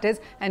metals that is,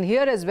 and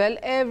here as well,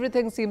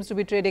 everything seems to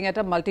be trading at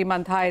a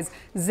multi-month highs.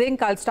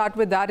 Zinc, I'll start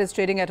with that, is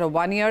trading at a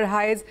 1-year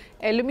highs.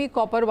 LME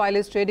copper, while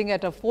is trading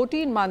at a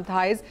 14-month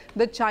highs,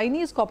 the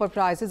Chinese copper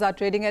prices are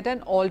trading at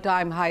an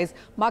all-time highs.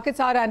 Markets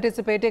are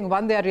anticipating,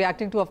 one, they are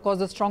reacting to, of course,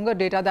 the stronger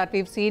data that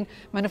we've seen.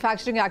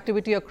 Manufacturing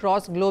activity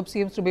across globe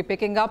seems to be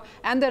picking up,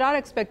 and there are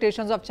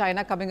expectations of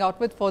China coming out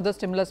with further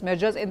stimulus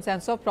measures in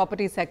sense of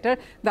property sector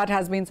that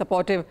has been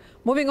supportive.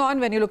 Moving on,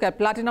 when you look at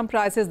platinum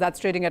prices, that's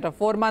trading at a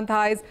 4-month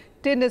highs.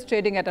 Tin is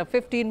trading at a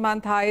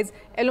 15-month highs,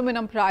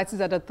 aluminum prices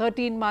at a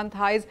 13-month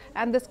highs,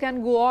 and this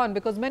can go on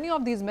because many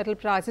of these metal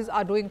prices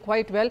are doing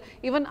quite well.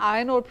 Even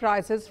iron ore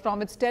prices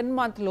from its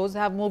 10-month lows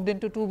have moved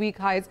into 2-week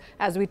highs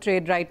as we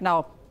trade right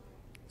now.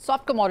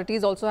 Soft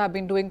commodities also have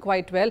been doing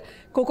quite well.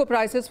 Cocoa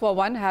prices, for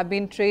one, have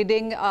been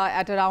trading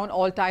at around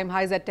all-time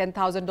highs at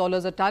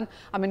 $10,000 a ton.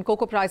 I mean,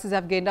 cocoa prices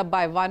have gained up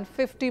by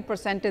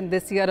 150% in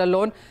this year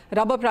alone.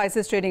 Rubber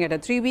prices trading at a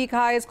 3-week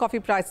highs, coffee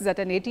prices at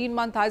an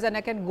 18-month highs, and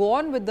I can go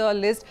on with the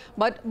list.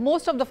 But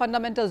most of the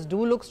fundamentals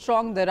do look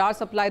strong. There are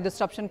supply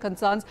disruption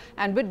concerns,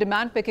 and with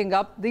demand picking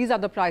up, these are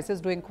the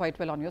prices doing quite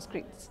well on your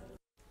screens.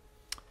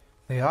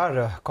 They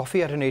are.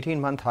 Coffee at an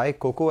 18-month high,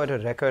 cocoa at a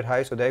record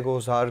high. So there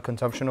goes our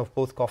consumption of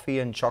both coffee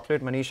and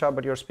chocolate, Manisha.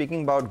 But you're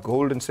speaking about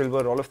gold and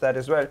silver, all of that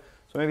as well.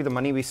 So maybe the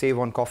money we save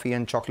on coffee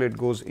and chocolate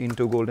goes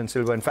into gold and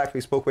silver. In fact,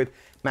 we spoke with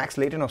Max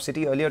Layton of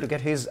Citi earlier to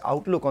get his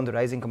outlook on the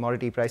rising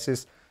commodity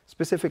prices.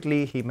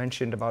 Specifically, he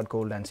mentioned about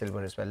gold and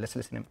silver as well. Let's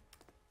listen to him.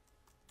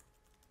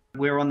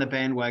 We're on the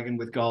bandwagon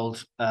with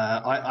gold.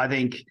 I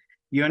think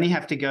you only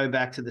have to go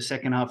back to the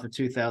second half of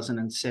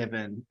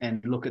 2007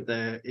 and look at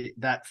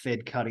that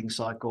Fed cutting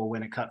cycle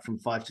when it cut from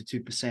 5 to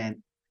 2%,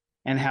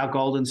 and how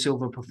gold and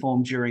silver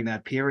performed during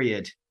that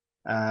period.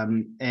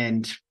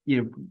 And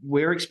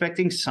we're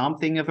expecting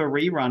something of a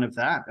rerun of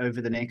that over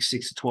the next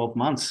 6 to 12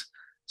 months.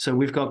 So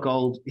we've got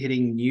gold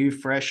hitting new,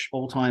 fresh,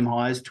 all-time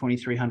highs,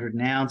 2,300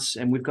 an ounce,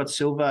 and we've got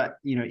silver,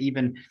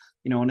 even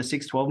on a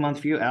 6 to 12-month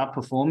view,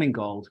 outperforming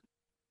gold.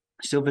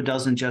 Silver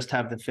doesn't just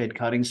have the Fed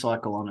cutting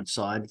cycle on its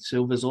side.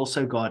 Silver's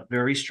also got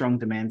very strong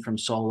demand from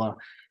solar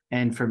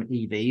and from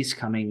EVs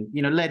coming,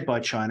 led by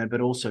China, but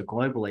also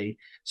globally.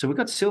 So we've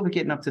got silver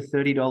getting up to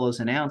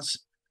 $30 an ounce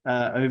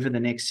over the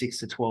next 6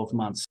 to 12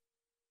 months.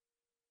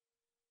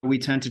 We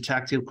turn to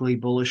tactically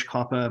bullish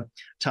copper,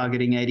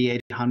 targeting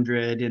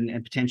 8,800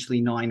 and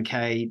potentially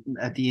 9K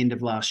at the end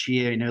of last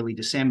year in early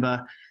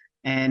December.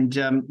 And,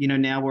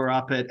 now we're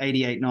up at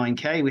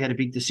 88.9K. We had a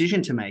big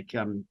decision to make.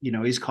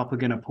 Is copper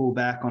going to pull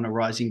back on a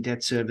rising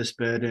debt service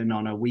burden,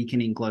 on a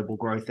weakening global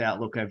growth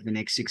outlook over the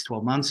next 6 to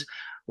 12 months?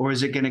 Or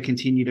is it going to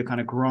continue to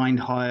kind of grind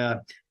higher,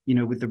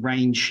 with the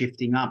range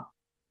shifting up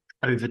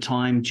over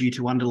time due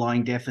to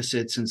underlying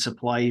deficits and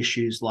supply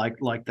issues like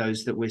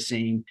those that we're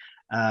seeing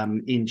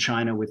in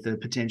China with the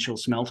potential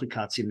smelter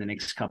cuts in the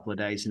next couple of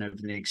days and over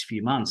the next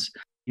few months?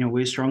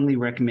 We're strongly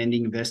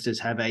recommending investors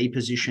have a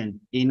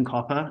position in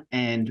copper,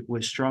 and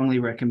we're strongly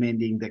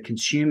recommending that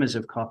consumers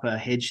of copper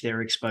hedge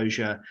their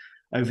exposure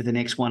over the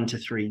next 1 to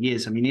 3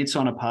 years. I mean, it's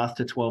on a path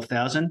to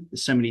 12,000.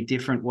 There's so many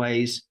different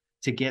ways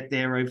to get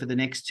there over the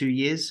next 2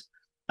 years,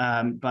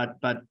 but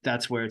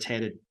that's where it's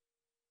headed.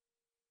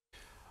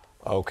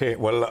 Okay,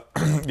 well,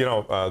 you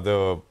know,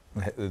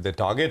 the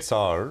targets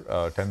are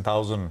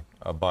 $10,000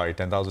 by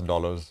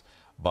 $10,000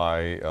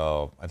 by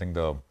I think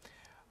the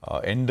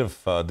end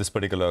of this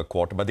particular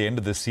quarter, by the end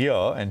of this year,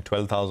 and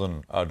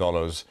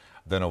 $12,000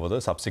 then over the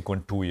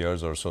subsequent 2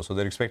 years or so. So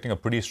they're expecting a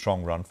pretty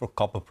strong run for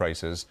copper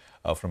prices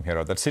from here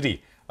out. That's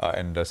Citi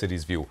and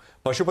Citi's view.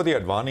 Pashupati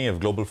Advani of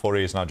Global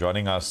Foray is now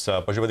joining us.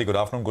 Pashupati, good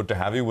afternoon. Good to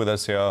have you with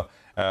us here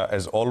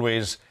as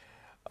always.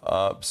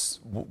 I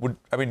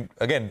mean,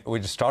 again,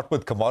 we just start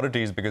with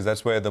commodities because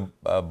that's where the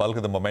bulk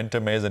of the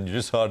momentum is. And you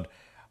just heard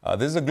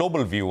this is a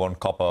global view on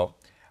copper,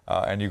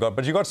 and you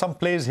got some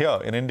plays here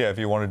in India if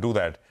you want to do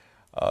that.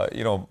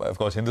 You know, of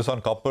course,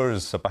 Hindustan Copper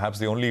is perhaps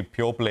the only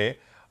pure play,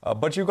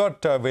 but you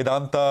got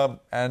Vedanta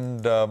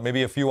and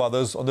maybe a few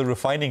others on the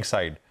refining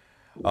side.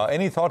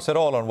 Any thoughts at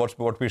all on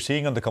what we're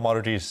seeing on the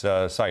commodities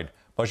side,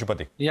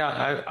 Pashupati?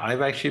 Yeah,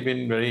 I've actually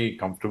been very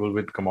comfortable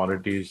with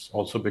commodities,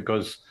 also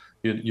because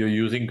you're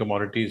using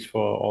commodities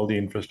for all the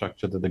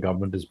infrastructure that the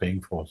government is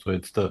paying for. So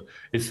it's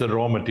the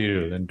raw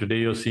material, and today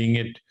you're seeing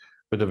it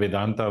with the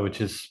Vedanta, which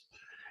is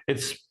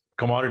it's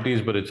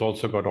commodities, but it's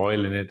also got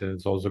oil in it, and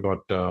it's also got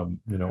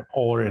you know,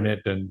 ore in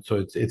it, and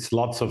so it's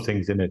lots of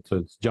things in it. So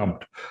it's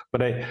jumped.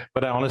 But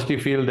I honestly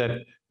feel that,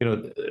 you know,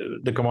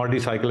 the commodity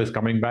cycle is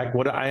coming back.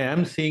 What I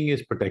am seeing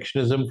is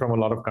protectionism from a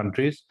lot of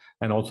countries,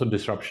 and also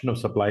disruption of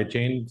supply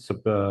chains,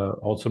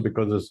 also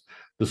because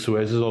the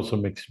Suez is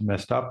also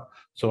messed up.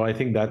 So I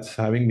think that's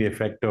having the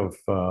effect of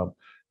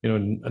you know,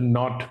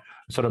 not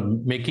sort of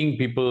making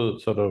people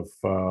sort of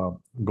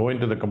go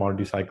into the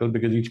commodity cycle,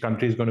 because each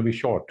country is going to be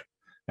short.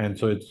 And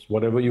so it's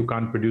whatever you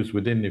can't produce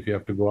within, if you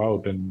have to go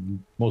out, and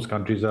most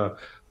countries are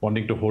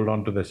wanting to hold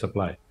on to their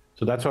supply.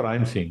 So that's what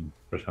I'm seeing,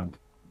 Prashant.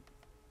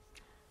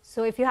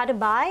 So if you had to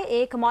buy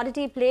a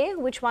commodity play,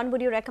 which one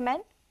would you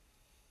recommend?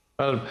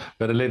 Well,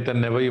 better late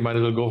than never. You might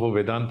as well go for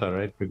Vedanta,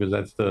 right? Because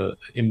that's the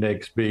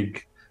index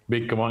big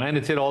commodity, and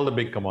it's in all the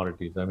big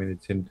commodities. I mean,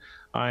 it's in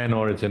iron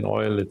ore, it's in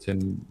oil, it's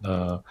in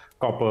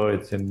copper,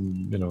 it's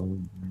in, you know,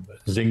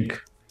 zinc.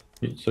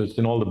 So it's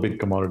in all the big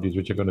commodities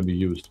which are going to be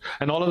used.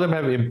 And all of them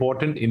have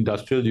important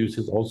industrial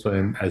uses also.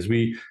 And as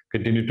we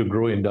continue to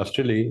grow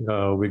industrially,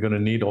 we're going to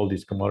need all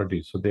these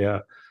commodities. So they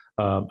are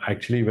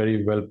actually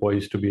very well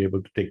poised to be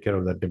able to take care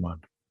of that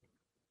demand.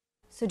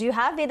 So do you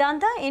have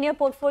Vedanta in your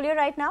portfolio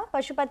right now,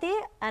 Pashupati?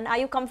 And are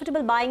you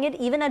comfortable buying it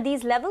even at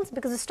these levels?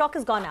 Because the stock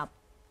has gone up.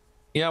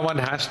 Yeah, one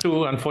has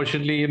to.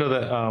 Unfortunately, you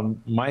know,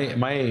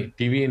 my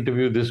TV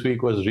interview this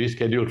week was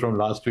rescheduled from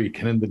last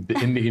week, and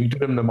in the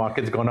interim, the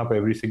market's gone up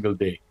every single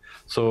day.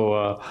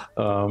 So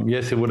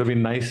yes, it would have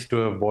been nice to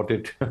have bought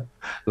it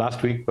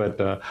last week,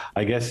 but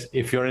I guess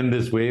if you're in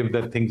this wave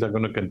that things are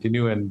going to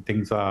continue, and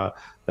things are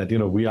that, you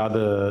know, we are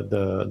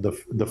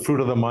the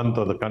fruit of the month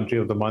or the country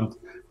of the month,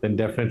 then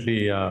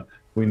definitely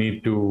we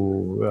need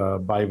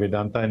to buy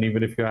Vedanta. And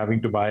even if you're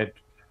having to buy it,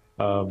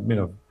 you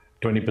know,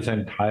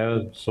 20%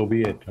 higher, so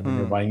be it. I mean,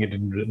 you're buying it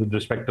with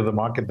respect to the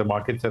market. The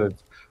market's at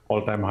its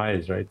all-time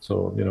highs, right?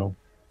 So, you know,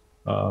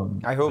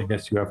 I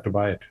guess you have to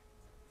buy it.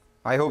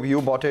 I hope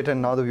you bought it,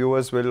 and now the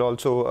viewers will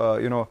also,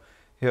 you know,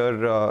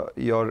 hear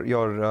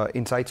your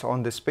insights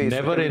on this space.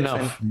 Never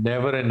enough.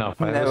 Never enough.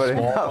 Never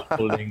enough.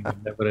 Holding,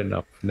 never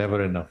enough.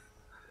 Never enough.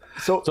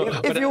 So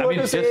if you were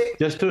to say,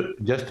 just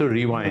to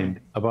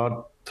rewind,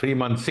 about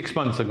 6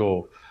 months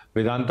ago,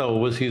 Vedanta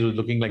overseas was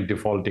looking like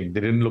defaulting. They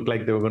didn't look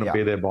like they were going to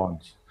pay their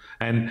bonds.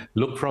 And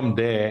look from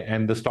there,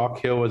 and the stock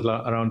here was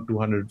around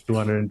 200,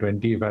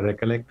 220, if I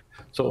recollect.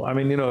 So, I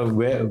mean, you know,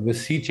 we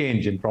see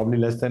change in probably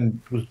less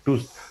than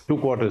two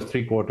quarters,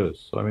 3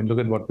 quarters. So, I mean, look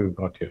at what we've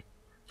got here.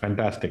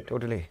 Fantastic.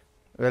 Totally.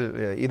 Well,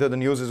 either the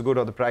news is good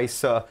or the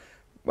price.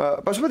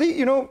 Pashupati,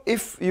 you know,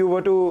 if you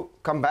were to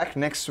come back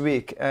next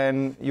week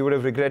and you would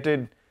have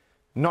regretted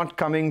not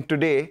coming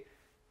today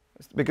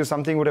because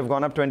something would have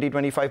gone up 20,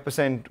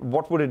 25%,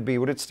 what would it be?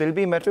 Would it still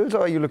be metals,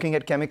 or are you looking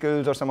at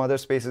chemicals or some other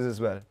spaces as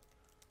well?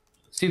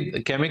 See,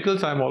 the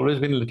chemicals I've always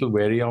been a little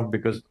wary of,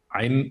 because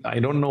I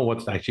don't know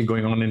what's actually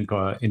going on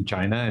in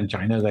China, and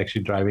China is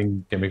actually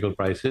driving chemical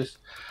prices.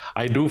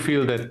 I do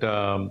feel that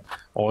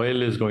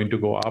oil is going to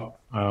go up.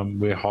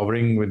 We're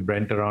hovering with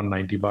Brent around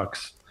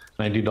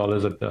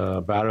 $90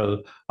 a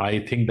barrel. I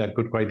think that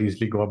could quite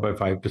easily go up by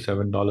 $5 to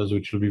 $7,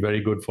 which will be very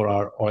good for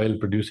our oil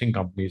producing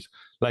companies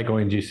like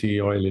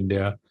ONGC, Oil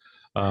India.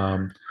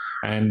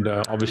 And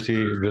obviously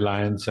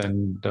Reliance,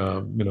 and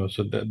you know,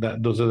 so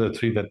those are the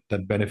three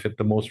that benefit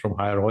the most from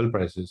higher oil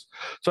prices.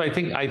 So I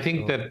think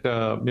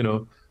that you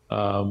know,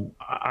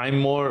 I'm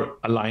more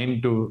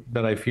aligned to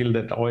that. I feel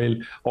that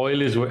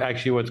oil is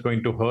actually what's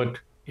going to hurt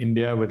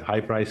India with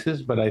high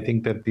prices, but I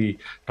think that the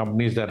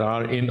companies that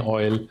are in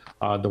oil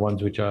are the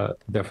ones which are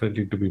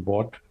definitely to be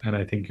bought, and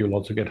I think you'll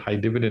also get high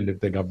dividend if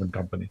they're government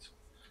companies.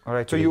 All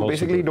right, so you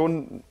basically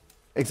don't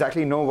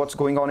exactly know what's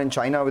going on in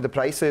China with the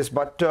prices,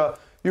 but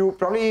You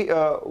probably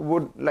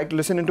would like to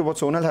listen into what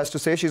Sonal has to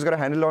say. She's got a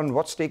handle on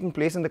what's taking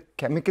place in the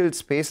chemical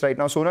space right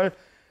now. Sonal,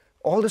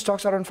 all the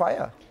stocks are on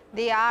fire.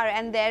 They are,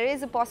 and there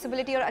is a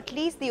possibility, or at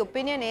least the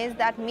opinion is,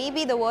 that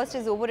maybe the worst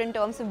is over in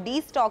terms of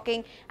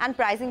destocking and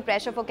pricing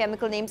pressure for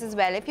chemical names as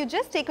well. If you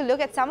just take a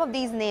look at some of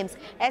these names,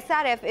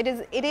 SRF,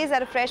 it is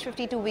at a fresh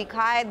 52-week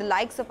high. The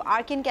likes of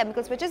Archean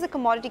Chemicals, which is a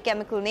commodity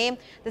chemical name,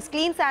 the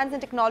Clean Science and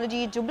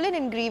Technology, Jubilant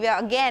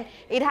Ingrevia, again,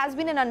 it has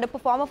been an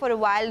underperformer for a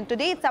while.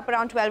 Today, it's up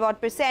around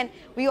 12%.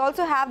 We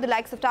also have the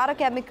likes of Tata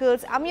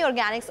Chemicals, Ami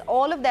Organics,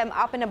 all of them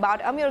up and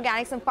about. Ami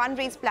Organics, some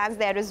fundraise plans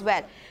there as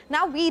well.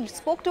 Now, we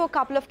spoke to a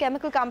couple of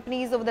chemical companies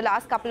over the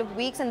last couple of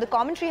weeks, and the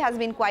commentary has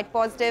been quite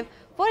positive.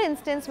 For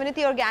instance,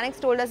 Viniti Organics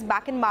told us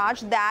back in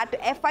March that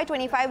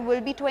FY25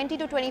 will be 20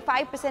 to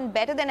 25%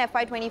 better than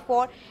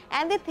FY24,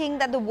 and they think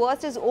that the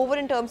worst is over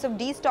in terms of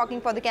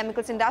destocking for the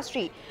chemicals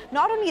industry.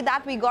 Not only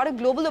that, we got a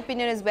global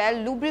opinion as well.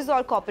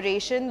 Lubrizol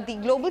Corporation, the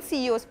global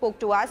CEO, spoke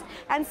to us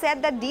and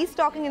said that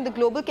destocking in the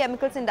global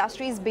chemicals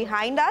industry is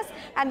behind us,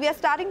 and we are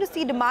starting to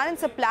see demand and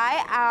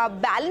supply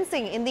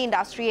balancing in the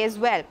industry as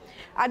well.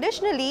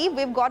 Additionally,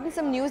 we've gotten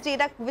some news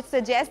data which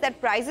suggests that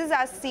prices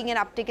are seeing an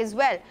uptick as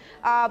well.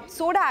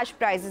 Soda ash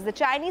prices, the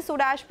Chinese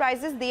soda ash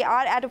prices, they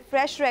are at a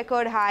fresh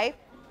record high.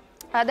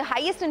 The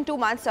highest in 2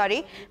 months,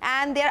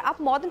 and they're up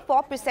more than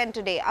 4%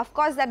 today. Of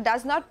course, that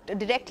does not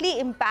directly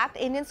impact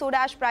Indian soda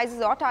ash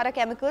prices or Tata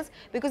Chemicals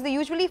because they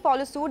usually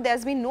follow suit.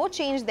 There's been no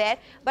change there,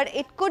 but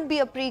it could be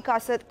a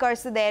precursor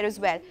there as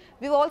well.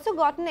 We've also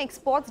gotten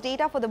exports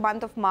data for the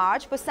month of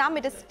March. For some,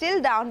 it is still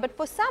down, but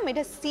for some, it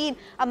has seen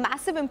a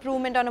massive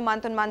improvement on a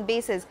month-on-month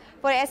basis.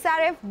 For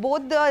SRF,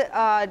 both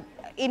the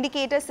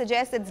indicators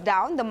suggest it's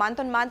down, the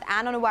month-on-month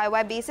and on a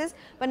YY basis,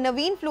 but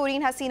Naveen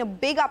Fluorine has seen a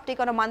big uptick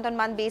on a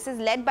month-on-month basis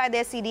led by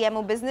their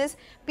CDMO business.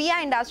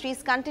 PI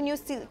Industries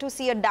continues to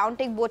see a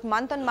downtick both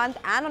month-on-month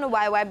and on a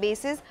YY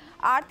basis.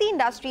 Aarti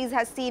Industries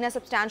has seen a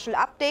substantial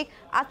uptick.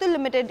 Atul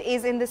Limited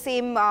is in the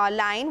same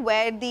line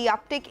where the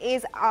uptick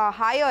is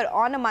higher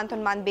on a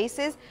month-on-month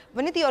basis.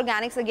 Viniti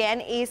Organics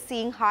again is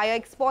seeing higher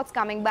exports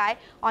coming by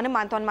on a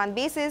month-on-month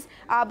basis.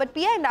 But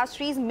PI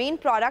Industries' main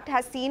product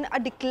has seen a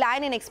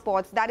decline in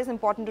exports. That is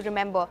important to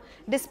remember.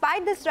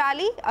 Despite this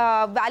rally,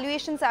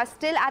 valuations are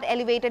still at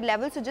elevated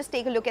levels. So just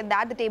take a look at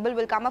that. The table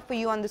will come up for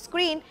you on the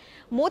screen.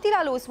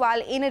 Motilal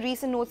Oswal in a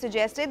recent note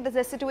suggested that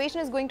the situation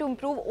is going to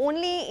improve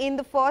only in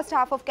the first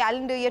half of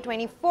calendar year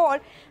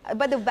 24,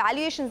 but the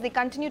valuations, they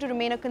continue to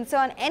remain a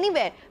concern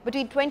anywhere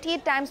between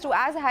 28 times to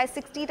as high as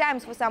 60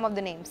 times for some of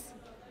the names.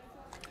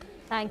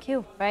 Thank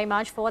you very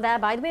much for that.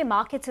 By the way,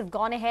 markets have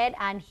gone ahead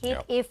and hit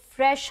a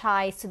fresh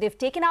high. So they've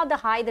taken out the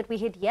high that we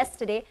hit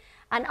yesterday.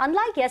 And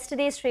unlike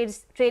yesterday's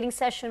trading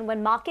session,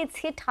 when markets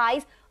hit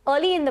highs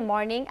early in the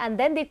morning and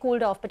then they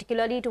cooled off,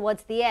 particularly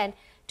towards the end,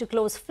 to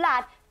close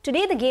flat,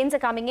 today the gains are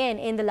coming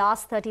in the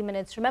last 30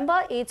 minutes.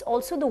 Remember, it's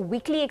also the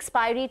weekly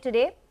expiry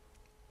today.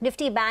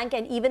 Nifty Bank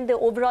and even the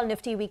overall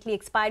Nifty weekly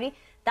expiry,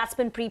 that's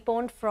been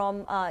preponed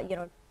from,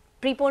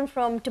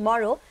 from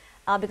tomorrow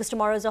because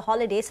tomorrow is a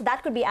holiday. So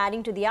that could be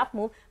adding to the up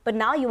move. But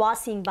now you are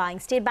seeing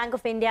buying. State Bank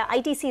of India,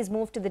 ITC has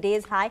moved to the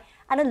day's high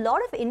and a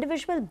lot of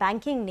individual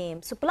banking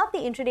names. So pull up the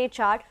intraday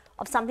chart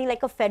of something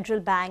like a Federal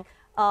Bank.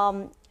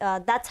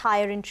 That's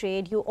higher in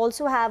trade. You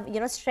also have,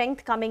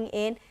 strength coming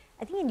in,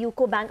 I think, in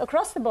UCO Bank,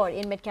 across the board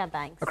in mid-cap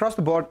banks. Across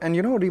the board. And,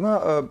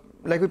 Rima,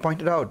 like we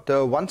pointed out,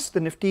 once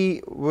the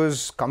Nifty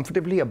was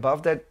comfortably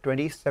above that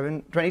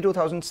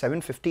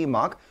 22,750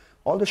 mark,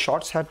 all the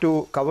shorts had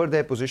to cover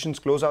their positions,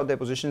 close out their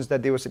positions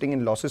that they were sitting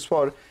in losses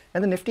for.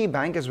 And the Nifty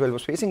Bank as well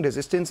was facing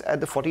resistance at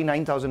the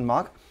 49,000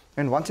 mark.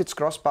 And once it's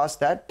crossed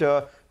past that,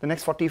 the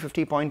next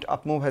 40-50 point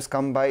up move has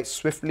come by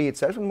swiftly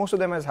itself. And most of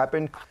them has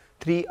happened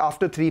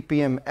after 3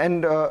 p.m.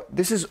 And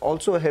this is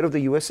also ahead of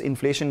the US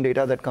inflation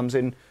data that comes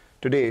in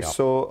today. Yeah.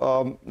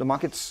 So the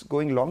market's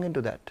going long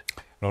into that.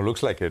 No,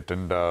 looks like it.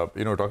 And,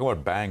 talking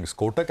about banks,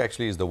 Kotak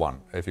actually is the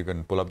one. If you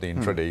can pull up the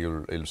intraday,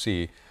 you'll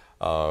see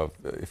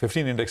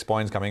 15 index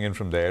points coming in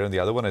from there. And the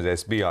other one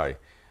is SBI.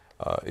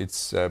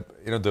 It's,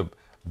 the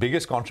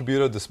biggest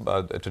contributor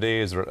today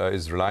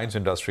is Reliance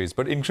Industries.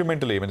 But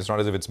incrementally, I mean, it's not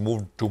as if it's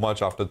moved too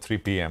much after 3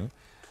 p.m.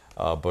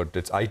 But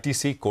it's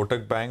ITC,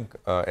 Kotak Bank,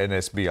 and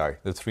SBI,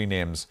 the three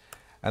names.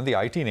 And the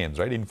IT names,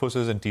 right?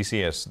 Infosys and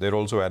TCS, they're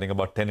also adding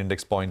about 10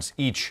 index points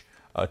each.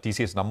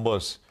 TCS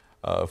numbers,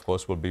 of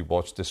course, will be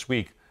watched this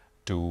week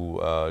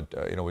to,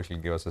 which will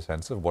give us a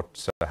sense of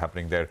what's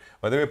happening there.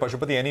 By the way,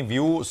 Pashupati, any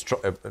view,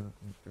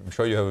 I'm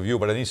sure you have a view,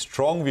 but any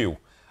strong view,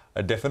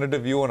 a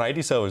definitive view on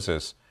IT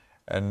services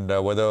and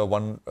whether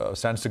one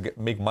stands to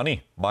make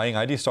money buying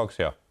IT stocks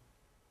here?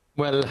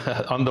 Well,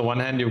 on the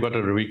one hand, you've got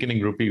a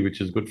weakening rupee, which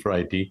is good for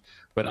IT.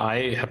 But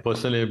I have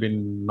personally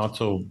been not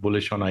so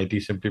bullish on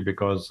IT simply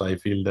because I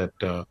feel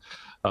that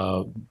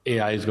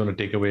AI is going to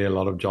take away a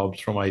lot of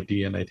jobs from IT.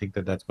 And I think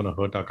that that's going to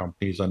hurt our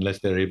companies unless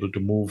they're able to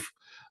move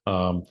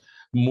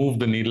move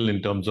the needle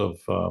in terms of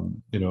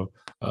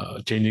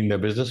changing their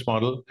business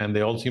model, and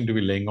they all seem to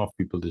be laying off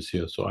people this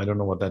year. So I don't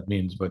know what that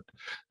means, but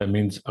that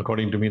means,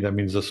 according to me, that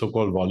means the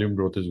so-called volume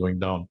growth is going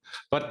down.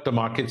 But the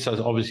markets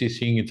are obviously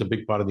seeing it's a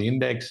big part of the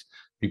index.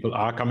 People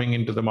are coming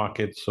into the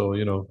market,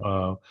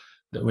 so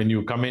when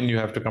you come in, you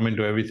have to come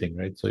into everything,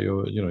 right? So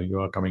you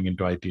are coming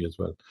into IT as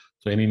well.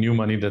 So any new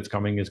money that's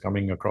coming is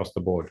coming across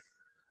the board.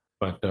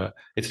 But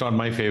it's not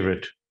my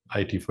favorite,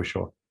 IT for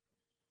sure.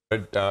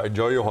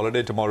 Enjoy your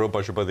holiday tomorrow,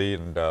 Pashupati,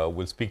 and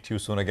we'll speak to you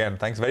soon again.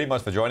 Thanks very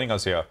much for joining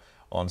us here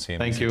on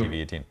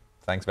CNBC-TV18.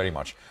 Thanks very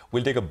much.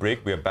 We'll take a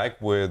break. We are back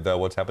with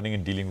what's happening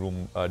in dealing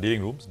rooms.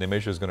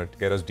 Nimesh is going to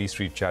get us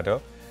D-Street chatter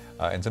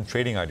and some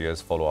trading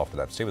ideas follow after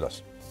that. Stay with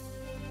us.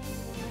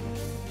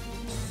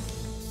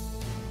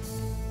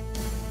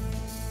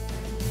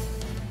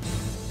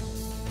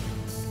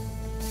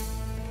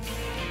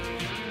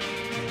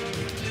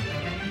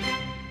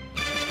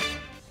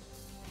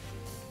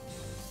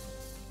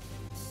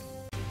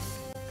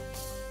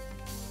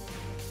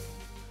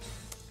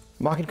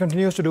 Market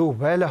continues to do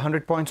well,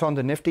 100 points on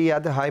the Nifty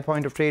at the high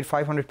point of trade,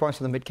 500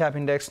 points on the mid-cap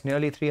index,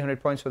 nearly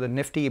 300 points for the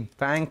Nifty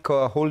Bank,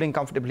 holding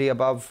comfortably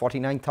above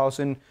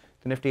 49,000,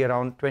 the Nifty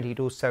around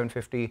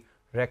 22,750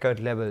 record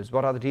levels.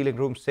 What are the dealing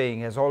rooms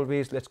saying? As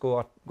always, let's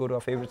go to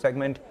our favorite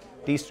segment,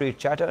 D-Street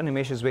Chatter.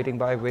 Nimesh is waiting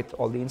by with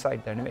all the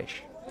insight there.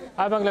 Nimesh.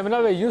 Hi, Bangla.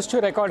 We're used to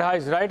record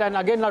highs, right? And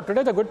again, now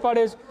today the good part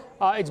is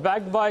it's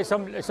backed by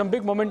some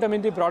big momentum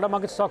in the broader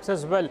market stocks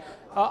as well.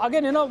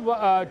 Again,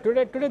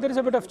 today there is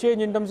a bit of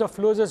change in terms of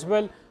flows as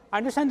well. I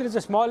understand there is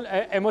a small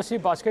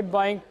MOC basket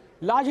buying,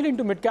 largely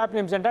into mid-cap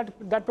names, and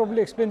that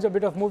probably explains a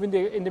bit of move in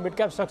the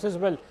mid-cap stocks as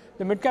well.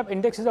 The mid-cap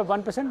index is up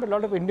 1%, but a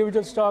lot of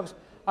individual stocks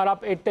are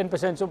up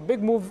 8-10%. So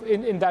big move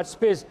in that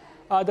space.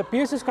 The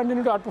PSUs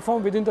continue to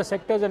outperform within the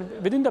sectors and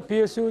within the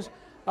PSUs.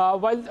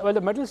 While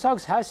the metal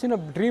stocks has seen a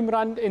dream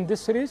run in this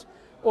series,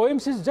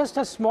 OMCs, just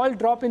a small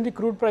drop in the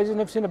crude prices, and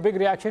have seen a big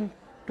reaction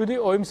to the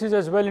OMCs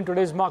as well in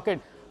today's market.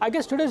 I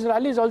guess today's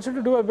rally is also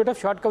to do a bit of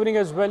short covering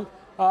as well,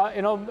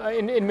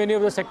 in many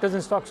of the sectors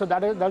and stocks. So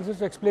that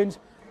just explains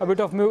a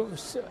bit of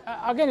moves.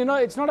 Again,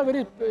 it's not a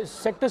very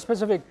sector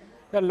specific.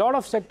 There are a lot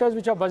of sectors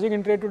which are buzzing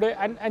in trade today,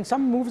 and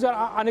some moves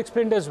are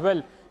unexplained as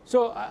well.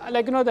 So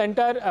the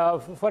entire,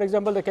 for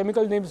example, the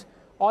chemical names,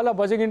 all are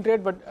buzzing in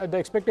trade, but the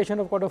expectation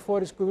of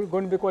Q4 is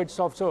going to be quite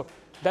soft. So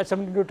that's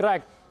something to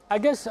track. I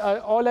guess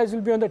all eyes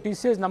will be on the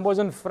TCS numbers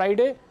on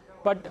Friday.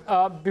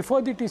 But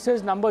before the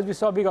TCS numbers, we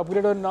saw a big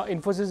upgrade on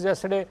Infosys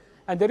yesterday.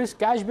 And there is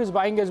cash-based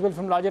buying as well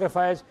from larger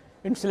FIs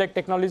in select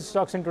technology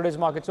stocks in today's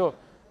market. So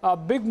a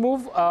big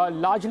move,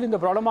 largely in the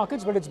broader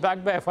markets, but it's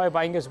backed by FI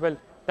buying as well.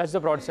 That's the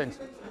broad sense.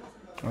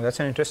 Well, that's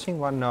an interesting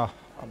one.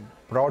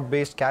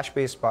 Broad-based, cash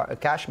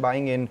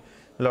buying in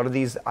a lot of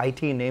these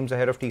IT names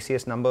ahead of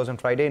TCS numbers on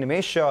Friday.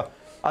 Nimesh,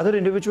 other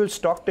individual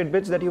stock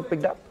tidbits that you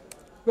picked up?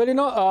 Well,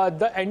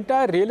 the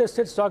entire real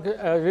estate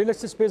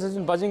space has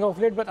been buzzing off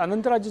late, but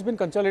Anantaraj has been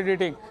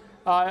consolidating.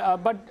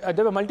 But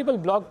there were multiple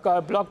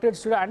block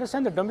trades today. I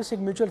understand the domestic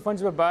mutual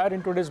funds were buyer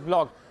in today's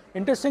block.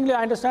 Interestingly,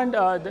 I understand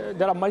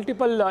there are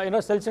multiple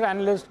sell-side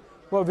analysts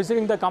who are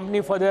visiting the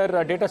company for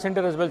their data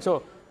center as well.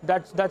 So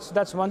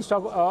that's one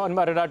stock on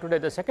my radar today.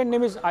 The second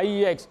name is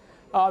IEX.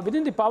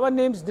 Within the power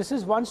names, this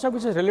is one stock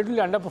which is relatively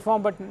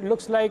underperformed, but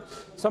looks like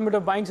some bit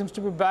of buying seems to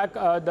be back.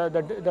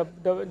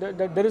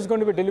 There is going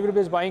to be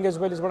delivery-based buying as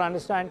well, is what I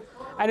understand,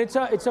 and it's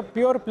a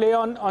pure play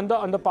on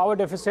the power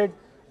deficit,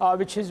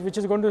 which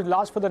is going to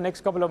last for the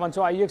next couple of months.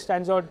 So IEX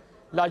stands out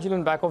largely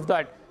on back of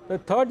that. The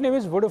third name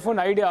is Vodafone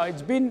Idea.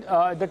 It's been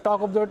the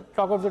talk of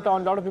the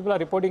town. A lot of people are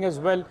reporting as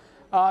well.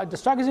 The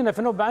stock is in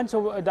F&O ban,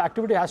 so the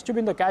activity has to be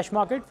in the cash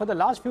market. For the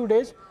last few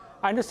days,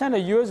 I understand a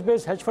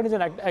US-based hedge fund is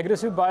an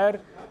aggressive buyer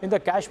in the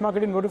cash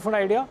market in Vodafone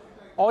Idea.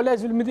 All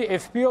as will be the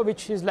FPO,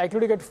 which is likely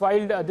to get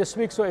filed this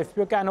week, so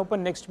FPO can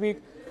open next week.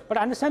 But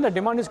I understand the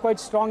demand is quite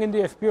strong in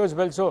the FPO as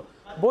well. So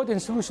both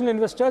institutional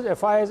investors,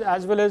 FIs,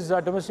 as well as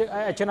domestic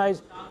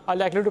HNIs are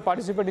likely to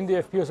participate in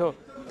the FPO. So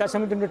that's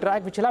something to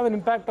track, which will have an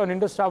impact on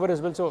Indus Tower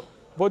as well. So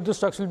both those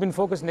stocks will be in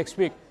focus next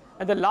week.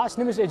 And the last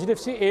name is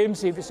HDFC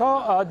AMC. We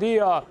saw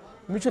the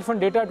mutual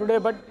fund data today,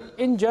 but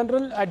in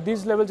general, at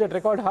these levels, at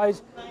record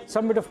highs,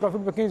 some bit of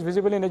profit booking is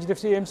visible in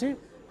HDFC AMC,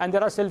 and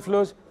there are sell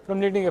flows from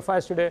leading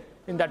FIs today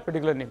in that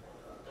particular name.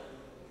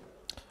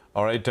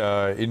 All right,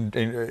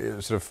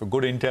 sort of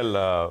good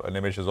intel,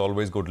 Nimesh, is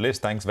always good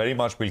list. Thanks very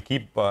much. We'll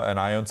keep an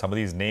eye on some of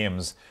these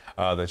names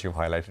that you've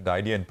highlighted, the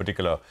idea in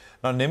particular.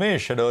 Now,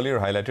 Nimesh had earlier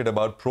highlighted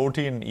about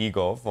Protein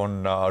EGOV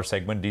on our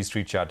segment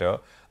D-Street Chatter.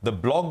 The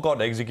block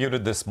got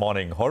executed this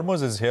morning.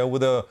 Hormuz is here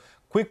with a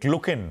quick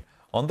look-in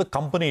on the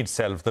company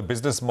itself, the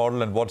business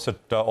model, and what's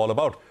it all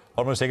about.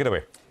 Hormuz, take it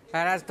away.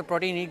 And as the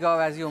Protein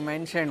EGOV, as you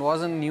mentioned,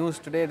 wasn't news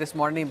today this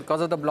morning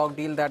because of the block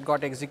deal that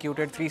got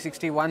executed.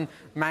 361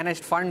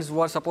 managed funds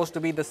were supposed to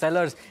be the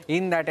sellers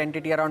in that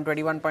entity. Around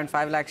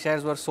 21.5 lakh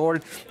shares were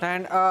sold.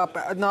 And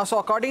now,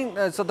 so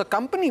the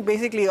company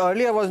basically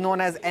earlier was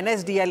known as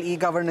NSDL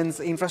E-Governance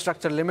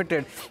Infrastructure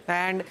Limited,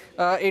 and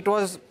it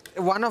was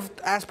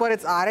as per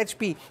its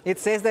RHP, it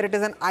says that it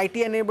is an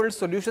IT-enabled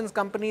solutions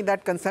company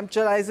that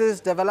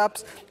conceptualizes,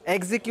 develops,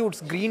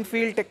 executes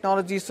greenfield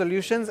technology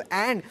solutions,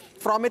 and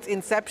from its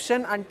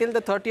inception until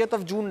the 30th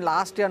of June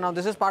last year. Now,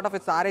 this is part of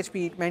its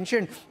RHP. It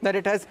mentioned that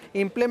it has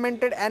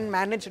implemented and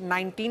managed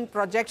 19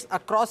 projects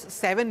across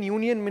 7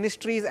 union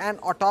ministries and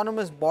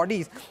autonomous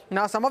bodies.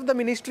 Now, some of the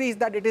ministries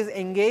that it is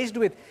engaged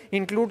with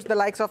includes the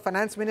likes of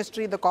Finance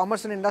Ministry, the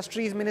Commerce and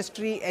Industries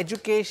Ministry,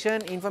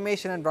 Education,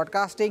 Information and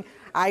Broadcasting,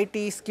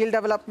 IT, Skill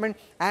Development,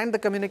 and the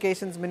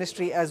Communications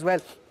Ministry as well.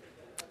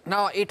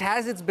 Now, it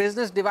has its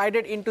business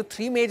divided into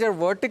 3 major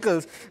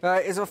verticals.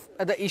 Is of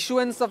the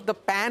issuance of the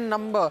PAN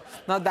number.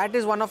 Now, that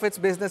is one of its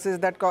businesses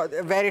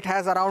where it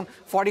has around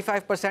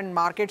 45%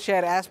 market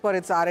share as per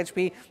its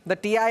RHP. The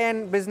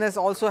TIN business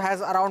also has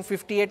around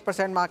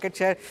 58% market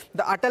share.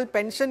 The Atal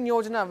Pension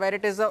Yojana, where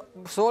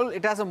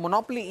it has a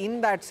monopoly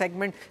in that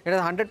segment, it has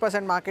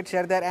 100% market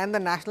share there, and the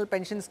National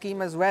Pension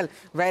Scheme as well,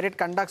 where it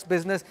conducts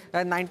business,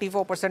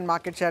 94%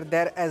 market share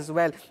there as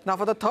well. Now,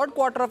 for the third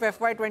quarter of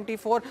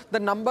FY24, the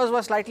numbers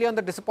were slightly on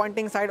the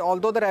disappointing side.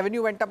 Although the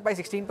revenue went up by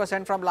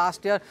 16% from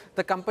last year,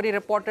 the company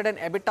reported an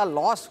EBITDA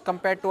loss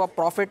compared to a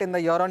profit in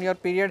the year-on-year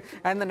period,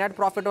 and the net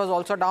profit was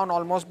also down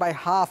almost by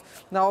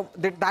half. Now,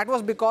 that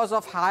was because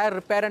of higher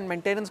repair and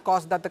maintenance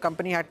costs that the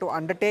company had to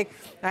undertake.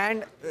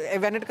 And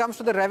when it comes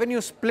to the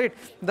revenue split,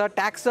 the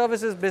tax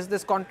services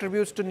business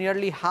contributes to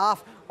nearly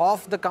half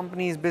of the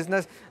company's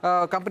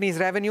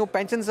revenue.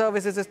 Pension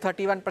services is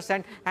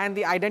 31%, and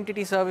the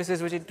identity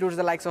services, which includes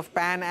the likes of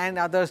PAN and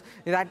others,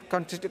 that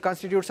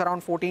constitutes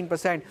around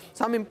 14%.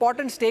 Some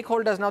important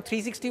stakeholders, now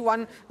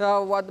 361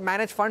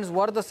 managed funds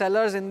were the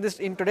sellers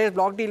in today's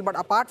block deal, but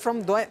apart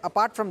from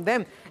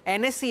them,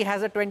 NSE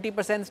has a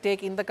 20%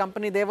 stake in the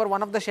company. They were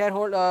one of the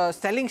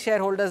selling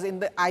shareholders in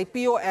the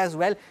IPO as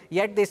well,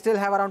 yet they still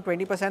have around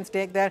 20%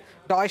 stake there.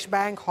 Deutsche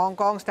Bank, Hong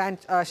Kong,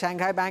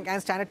 Shanghai Bank, and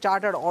Standard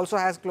Chartered also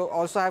have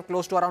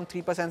close to around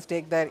 3%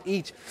 stake there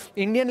each.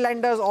 Indian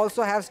lenders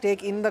also have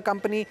stake in the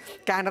company.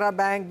 Canara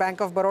Bank, Bank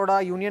of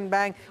Baroda, Union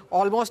Bank,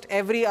 almost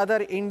every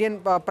other Indian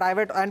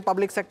private and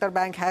public sector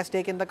bank has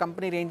stake in the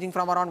company, ranging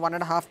from around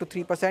 1.5% to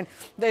 3%.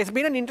 It's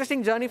been an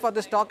interesting journey for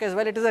the stock as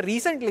well. It is a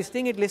recent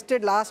listing. It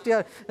listed last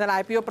year. Then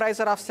IPO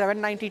price are of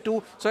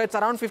 792, so it's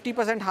around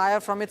 50% higher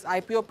from its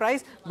IPO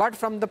price, but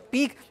from the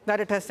peak that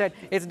it has set,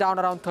 it's down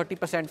around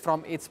 30%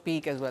 from its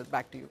peak as well.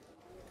 Back to you.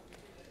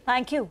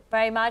 Thank you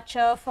very much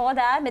for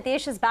that.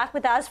 Mitesh is back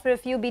with us for a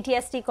few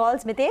BTST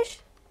calls. Mitesh?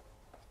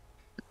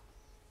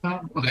 I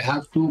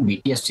have 2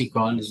 BTST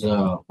calls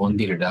on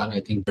the radar. I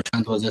think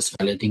Prashant was just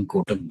highlighting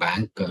Kotak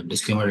Bank.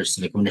 Disclaimer, it's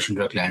a recommendation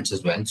to our clients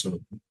as well, so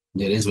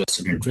there is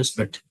vested interest,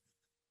 but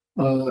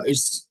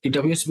it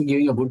appears to be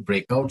giving a good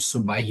breakout. So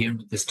buy here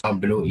with the stop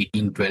below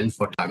 1812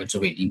 for targets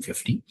of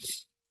 1850.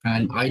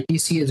 And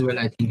ITC as well,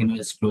 I think,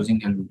 is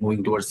closing and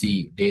moving towards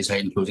the day's high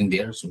and closing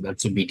there. So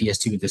that's a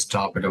BTST with a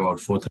stop at about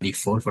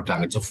 434 for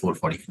targets of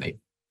 445.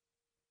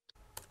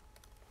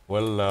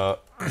 Well,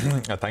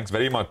 thanks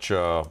very much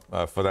for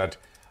that,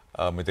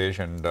 Mitesh,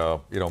 and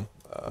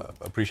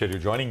appreciate you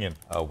joining in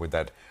with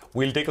that.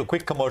 We'll take a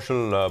quick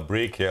commercial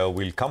break here.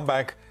 We'll come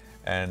back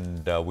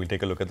and we'll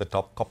take a look at the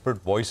top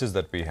corporate voices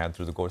that we had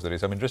through the course of the day.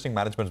 Some interesting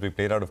managements we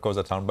played out, of course,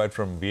 that soundbite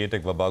from VA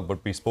Tech Vabag, but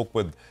we spoke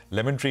with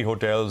Lemon Tree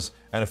Hotels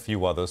and a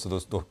few others.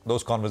 So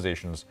those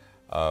conversations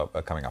are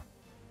coming up.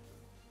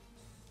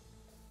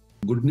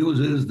 Good news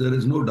is there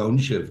is no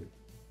downshift,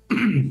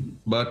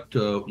 but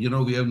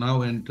we have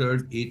now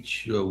entered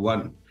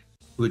H1,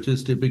 which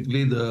is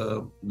typically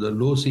the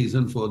low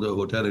season for the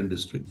hotel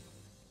industry.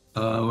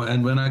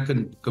 And when I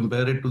can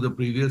compare it to the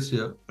previous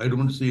year, I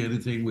don't see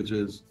anything which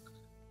is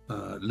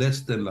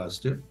less than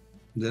last year.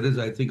 There is,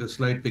 I think, a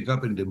slight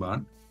pickup in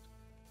demand.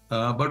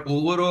 But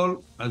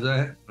overall, as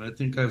I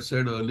think I've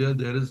said earlier,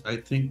 there is, I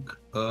think,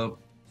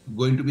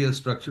 going to be a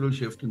structural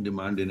shift in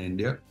demand in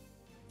India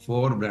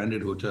for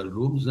branded hotel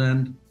rooms.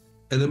 And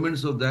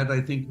elements of that,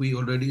 I think we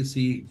already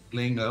see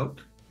playing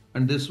out.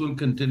 And this will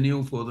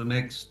continue for the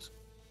next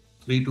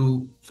 3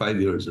 to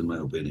 5 years, in my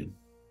opinion.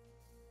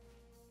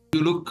 If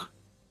you look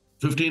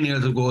 15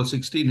 years ago,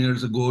 16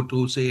 years ago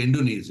to, say,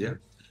 Indonesia,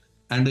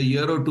 and a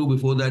year or 2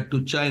 before that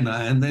to China,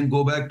 and then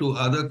go back to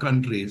other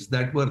countries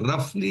that were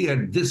roughly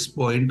at this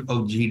point of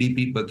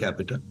GDP per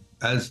capita,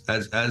 as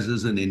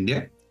is in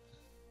India,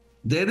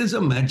 there is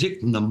a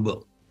magic number.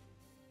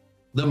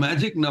 The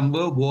magic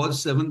number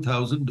was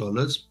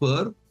 $7,000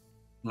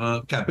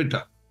 per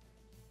capita,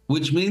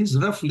 which means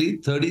roughly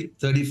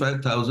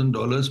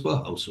 $35,000 per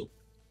household.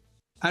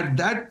 At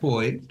that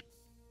point,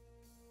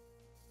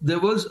 there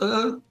was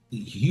a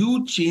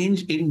huge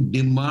change in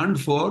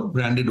demand for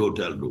branded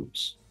hotel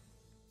rooms.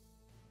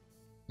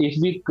 If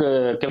we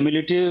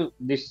cumulative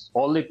this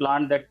all the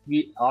plant that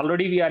we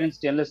are in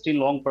stainless steel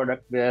long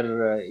product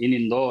where in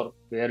Indore,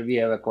 where we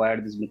have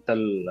acquired this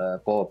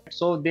Mittal Co-op.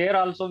 So there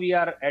also we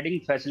are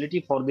adding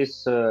facility for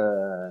this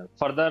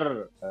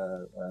further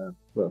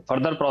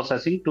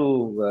processing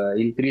to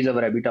increase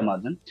our EBITDA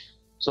margin.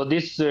 So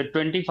this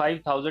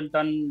 25,000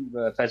 ton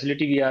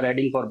facility we are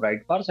adding for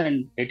bright bars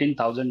and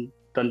 18,000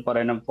 ton per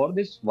annum for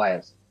this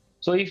wires.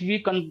 So if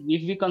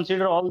we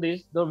consider all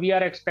this, though we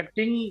are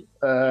expecting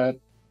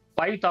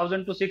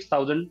 5,000 to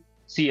 6,000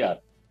 CR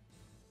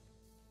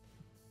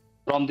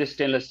from this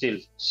stainless steel.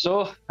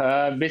 So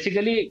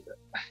basically,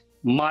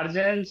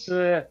 margins,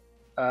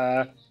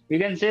 we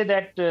can say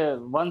that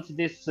once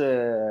this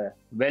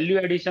value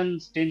addition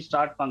stream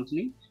start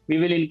functioning, we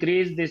will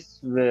increase this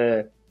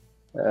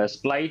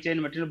supply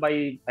chain material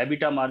by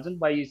EBITDA margin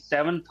by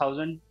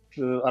 7,000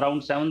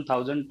 around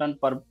 7,000 ton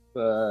per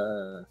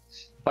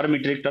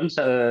metric ton,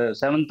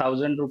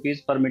 7,000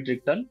 rupees per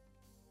metric ton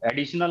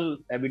additional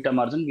EBITDA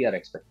margin we are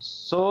expecting.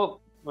 So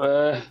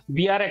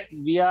we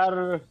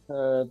are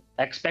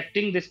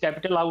expecting this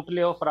capital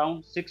outlay of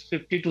around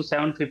 650 to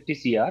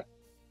 750 CR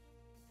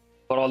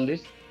for all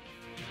this.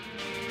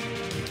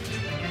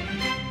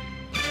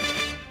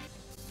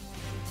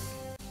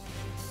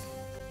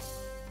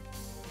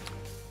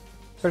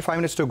 Well, 5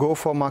 minutes to go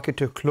for market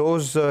to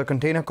close.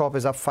 Container Corp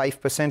is up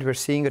 5%. We're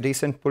seeing a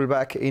decent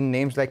pullback in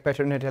names like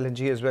Petronet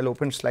LNG as well,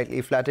 opened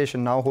slightly flattish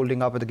and now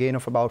holding up with a gain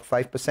of about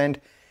 5%.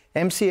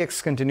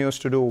 MCX continues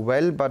to do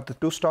well, but the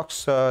two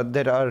stocks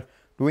that are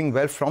doing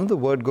well from the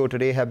word go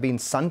today have been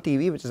Sun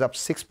TV, which is up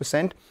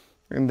 6%.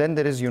 And then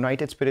there is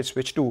United Spirits,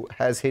 which too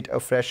has hit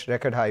a fresh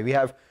record high. We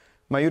have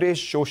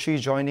Mayuresh Joshi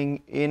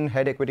joining in,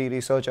 Head Equity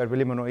Research at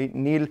William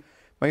O'Neill.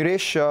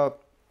 Mayuresh,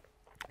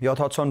 your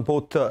thoughts on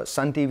both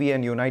Sun TV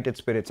and United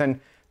Spirits,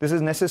 and this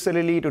is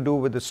necessarily to do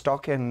with the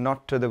stock and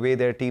not the way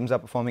their teams are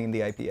performing in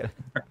the IPL.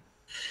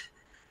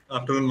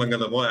 Afternoon,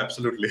 Mangalam.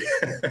 Absolutely.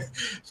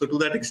 So to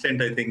that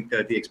extent, I think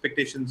the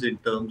expectations in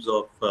terms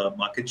of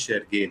market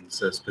share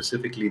gains,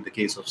 specifically in the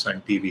case of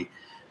Sun TV,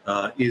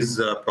 is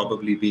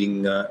probably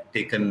being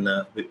taken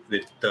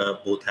with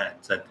both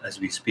hands as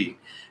we speak.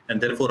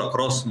 And therefore,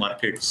 across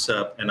markets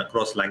and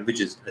across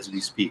languages as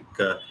we speak,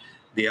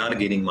 they are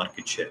gaining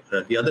market share.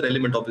 The other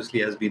element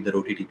obviously has been the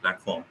OTT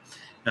platform.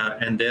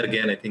 And there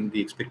again, I think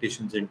the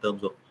expectations in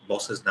terms of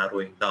losses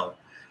narrowing down,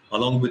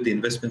 along with the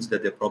investments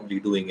that they're probably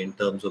doing in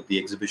terms of the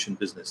exhibition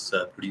business,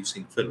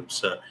 producing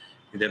films,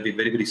 they'll be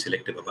very, very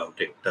selective about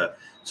it.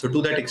 So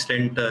to that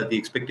extent, the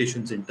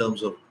expectations in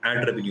terms of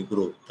ad revenue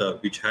growth,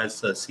 which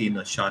has seen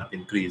a sharp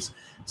increase,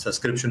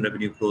 subscription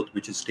revenue growth,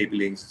 which is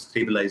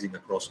stabilizing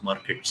across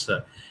markets,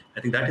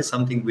 I think that is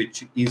something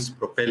which is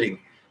propelling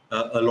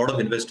a lot of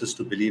investors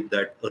to believe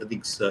that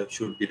earnings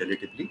should be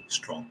relatively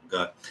strong.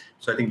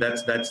 So I think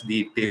that's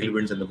the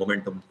tailwinds and the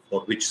momentum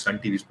for which Sun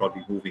TV is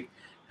probably moving,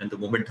 and the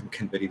momentum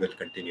can very well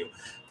continue.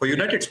 For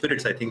United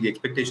Spirits, I think the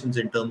expectations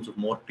in terms of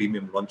more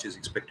premium launches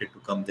expected to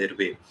come their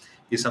way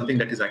is something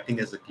that is acting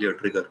as a clear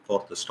trigger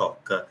for the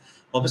stock.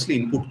 Obviously,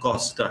 input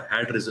costs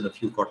had risen a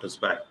few quarters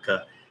back.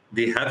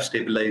 They have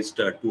stabilized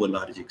to a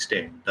large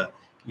extent,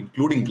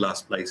 including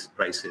glass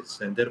prices.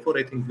 And therefore,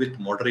 I think with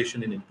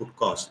moderation in input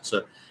costs,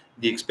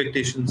 the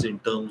expectations in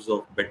terms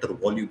of better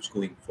volumes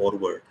going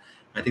forward,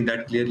 I think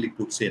that clearly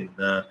puts in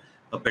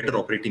a better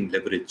operating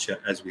leverage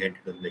as we enter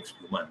the next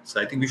few months.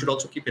 I think we should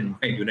also keep in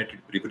mind United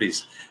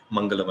Breweries,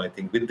 Mangalam, I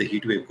think with the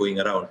heat wave going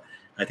around,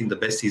 I think the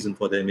best season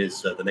for them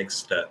is the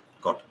next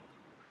quarter.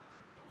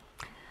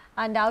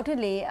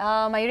 Undoubtedly.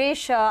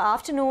 Mayuresh,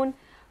 afternoon.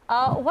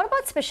 What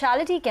about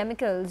specialty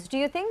chemicals? Do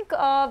you think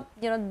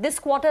this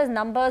quarter's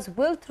numbers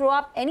will throw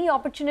up any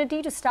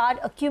opportunity to start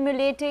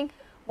accumulating?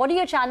 What do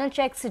your channel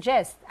checks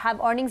suggest? Have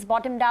earnings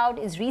bottomed out?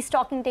 Is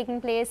restocking taking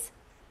place?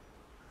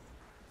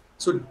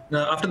 So,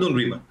 afternoon,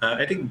 Rima.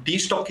 I think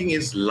destocking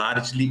is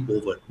largely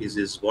over,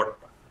 is what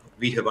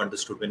we have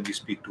understood when we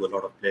speak to a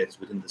lot of players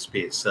within the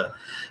space.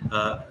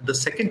 The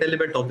second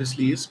element,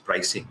 obviously, is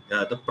pricing.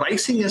 The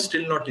pricing has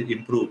still not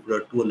improved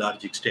to a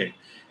large extent.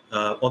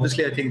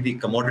 Obviously, I think the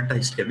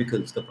commoditized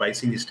chemicals, the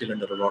pricing is still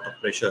under a lot of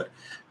pressure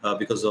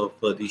because of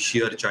the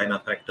sheer China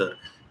factor.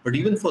 But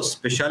even for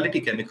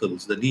specialty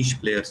chemicals, the niche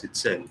players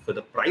itself,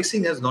 the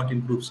pricing has not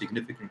improved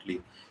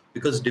significantly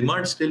because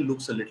demand still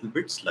looks a little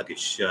bit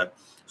sluggish.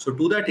 So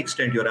to that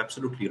extent, you're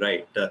absolutely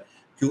right.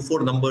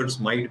 Q4 numbers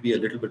might be a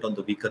little bit on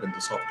the weaker and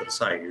the softer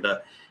side.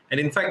 And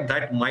in fact,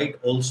 that might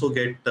also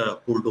get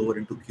pulled over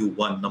into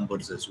Q1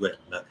 numbers as well.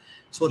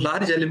 So a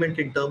large element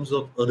in terms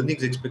of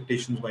earnings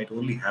expectations might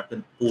only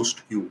happen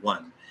post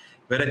Q1,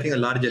 where I think a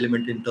large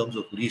element in terms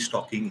of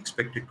restocking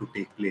expected to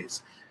take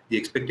place. The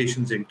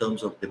expectations in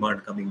terms of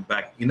demand coming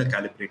back in a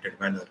calibrated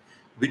manner,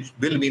 which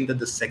will mean that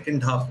the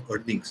second half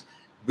earnings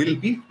will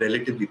be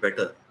relatively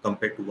better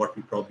compared to what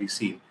we probably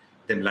see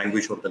them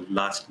languish over the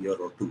last year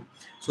or two.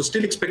 So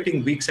still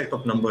expecting weak set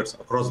of numbers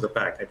across the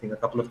pack. I think a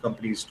couple of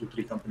companies,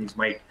 2-3 companies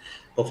might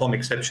perform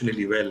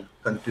exceptionally well,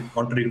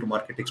 contrary to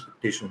market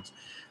expectations.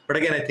 But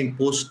again, I think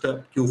post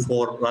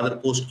Q4, rather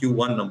post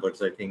Q1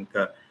 numbers, I think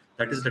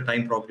that is the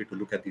time probably to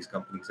look at these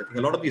companies. I think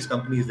a lot of these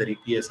companies, their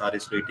EPS,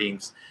 RS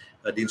ratings,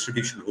 the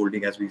institutional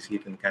holding as we see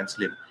it in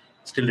CanSlim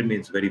still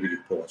remains very, very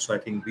poor. So I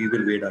think we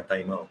will wait our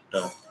time out,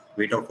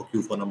 wait out for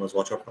Q4 numbers,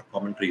 watch out for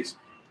commentaries,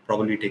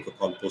 probably take a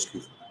call post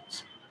Q4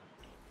 numbers.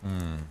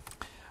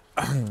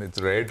 It's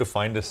rare to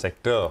find a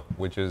sector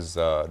which is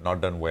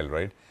not done well,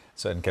 right?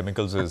 So in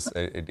chemicals is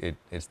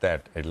it's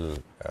that it'll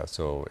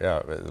so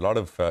yeah, a lot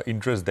of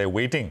interest there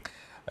waiting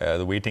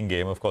the waiting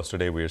game. Of course,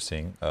 today we are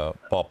seeing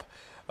pop.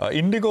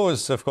 Indigo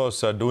is, of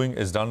course,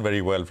 done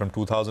very well from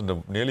 2,000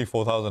 to nearly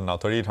 4,000 now,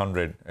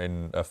 3,800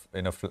 in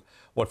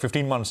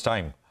 15 months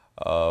time,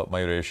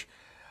 Mayuresh.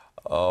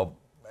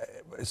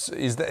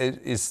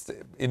 Is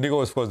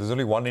Indigo, of course, there's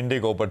only one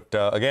Indigo, but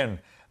again,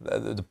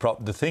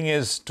 the thing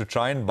is to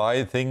try and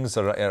buy things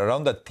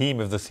around that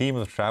theme. If the theme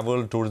of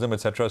travel, tourism,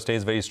 etc.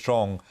 stays very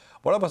strong,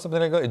 what about something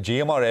like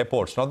GMR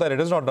Airports? Not that it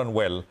has not done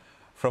well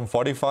from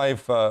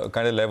 45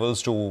 kind of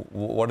levels to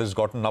what has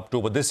gotten up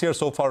to, but this year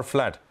so far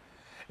flat.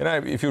 You know,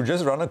 if you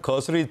just run a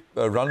cursory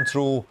run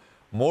through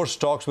more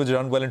stocks which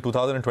done well in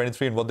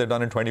 2023 and what they've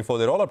done in 24,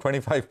 they're all up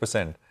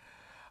 25%.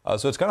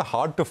 So it's kind of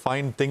hard to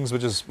find things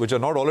which are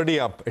not already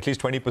up at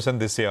least 20%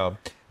 this year.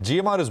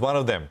 GMR is one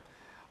of them.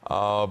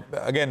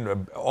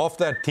 Again, off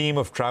that theme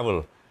of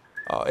travel.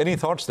 Any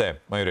thoughts there,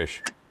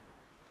 Mayuresh?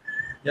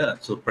 Yeah,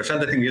 so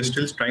Prashant, I think we are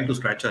still trying to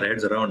scratch our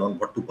heads around on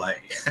what to buy.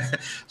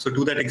 So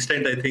to that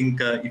extent, I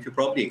think if you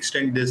probably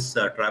extend this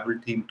travel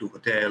theme to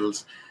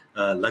hotels,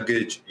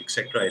 luggage,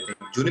 etc., I think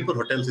Juniper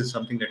Hotels is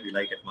something that we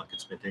like at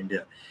MarketSmith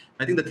India.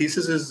 I think the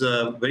thesis is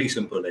very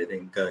simple. I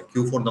think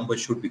Q4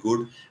 numbers should be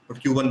good,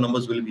 but Q1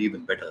 numbers will be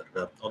even better.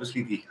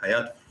 Obviously, the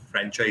Hyatt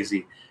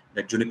franchisee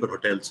that Juniper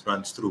Hotels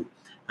runs through,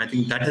 I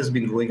think that has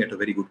been growing at a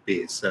very good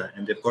pace,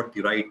 and they've got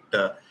the right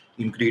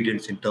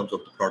ingredients in terms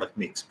of the product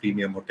mix: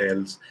 premium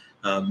hotels,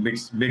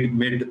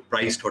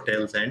 mid-priced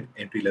hotels, and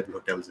entry-level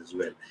hotels as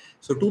well.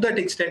 So to that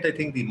extent, I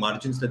think the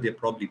margins that they're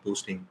probably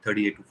posting,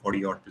 38 to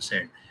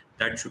 40%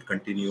 that should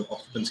continue.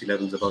 Occupancy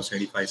levels above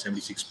 75,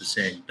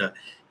 76%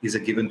 is a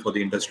given for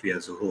the industry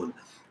as a whole.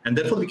 And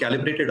therefore, the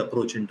calibrated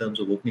approach in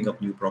terms of opening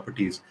up new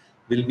properties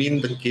will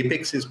mean the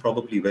capex is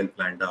probably well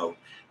planned out.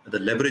 The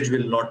leverage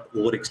will not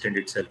overextend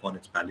itself on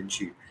its balance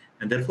sheet.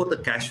 And therefore, the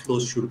cash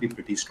flows should be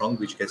pretty strong,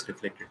 which gets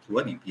reflected through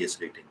our EPS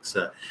ratings.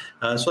 So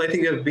I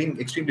think we are being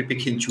extremely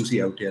picky and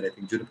choosy out here. I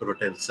think Juniper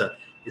Hotels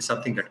is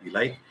something that we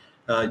like.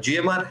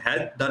 GMR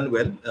had done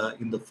well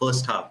in the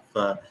first half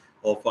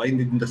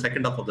in the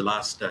second half of the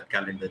last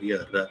calendar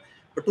year. But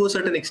to a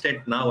certain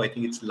extent now, I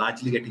think it's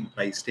largely getting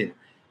priced in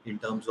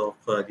terms of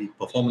the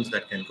performance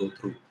that can go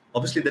through.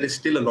 Obviously, there is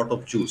still a lot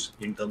of juice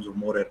in terms of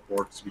more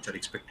airports which are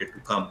expected to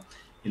come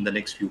in the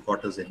next few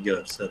quarters and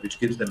years, which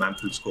gives them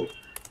ample scope.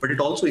 But it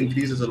also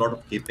increases a lot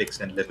of capex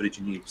and leverage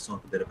needs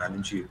onto their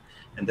balance sheet.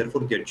 And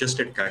therefore, the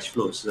adjusted cash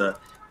flows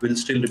will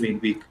still remain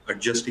weak,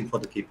 adjusting for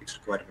the capex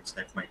requirements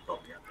that might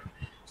probably happen.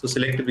 So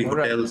selectively,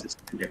 hotels is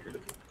something that we're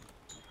looking at.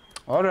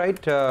 All right.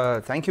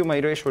 Thank you,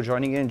 Mayuresh, for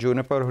joining in.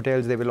 Juniper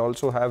Hotels, they will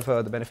also have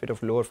the benefit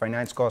of lower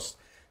finance costs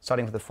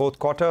starting for the fourth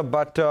quarter.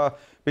 But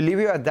we'll leave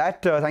you at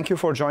that. Thank you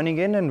for joining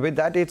in. And with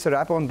that, it's a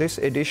wrap on this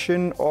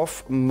edition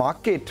of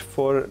Market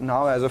for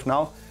now, as of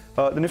now.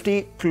 The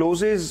Nifty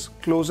closes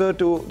closer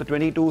to the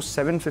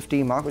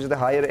 22,750 mark, which is the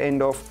higher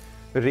end of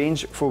the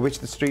range for which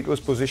the street was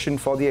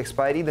positioned for the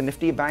expiry. The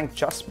Nifty Bank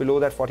just below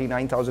that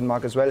 49,000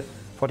 mark as well,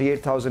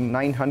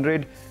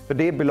 48,900. The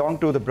day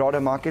belonged to the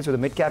broader markets, with the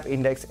mid-cap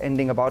index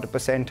ending about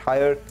 1%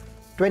 higher,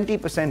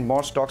 20%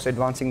 more stocks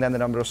advancing than the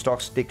number of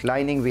stocks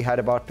declining. We had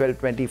about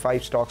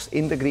 1225 stocks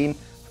in the green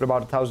for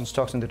about 1,000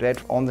 stocks in the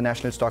red on the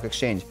National Stock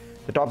Exchange.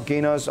 The top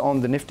gainers on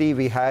the Nifty,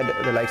 we had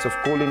the likes of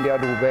Coal India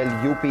do well,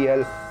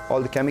 UPL,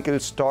 all the chemical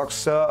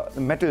stocks. The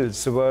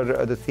metals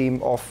were the theme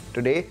of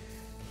today.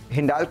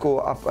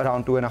 Hindalco up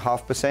around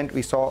 2.5%.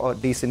 We saw a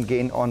decent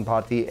gain on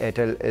Bharti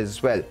Airtel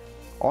as well.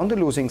 On the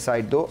losing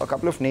side, though, a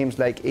couple of names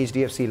like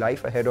HDFC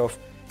Life ahead of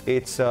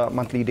its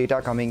monthly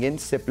data coming in.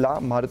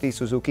 Cipla, Maruti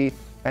Suzuki,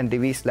 and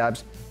Divi's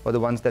Labs were the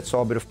ones that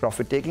saw a bit of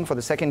profit taking. For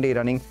the second day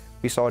running,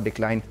 we saw a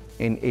decline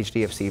in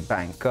HDFC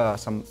Bank.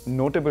 Some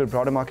notable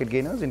broader market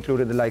gainers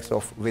included the likes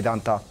of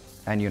Vedanta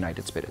and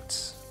United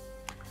Spirits.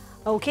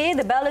 Okay,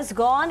 the bell is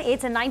gone.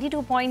 It's a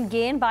 92-point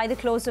gain by the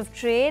close of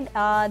trade.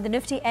 The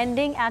Nifty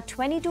ending at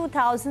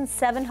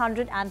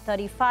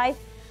 22,735.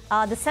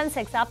 The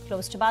sensex up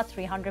close to about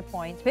 300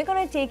 points. We're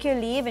going to take your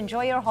leave.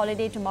 Enjoy your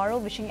holiday tomorrow.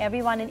 Wishing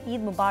everyone an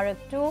Eid Mubarak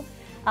too.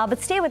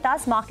 But stay with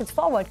us. Markets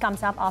Forward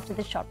comes up after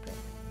this short break.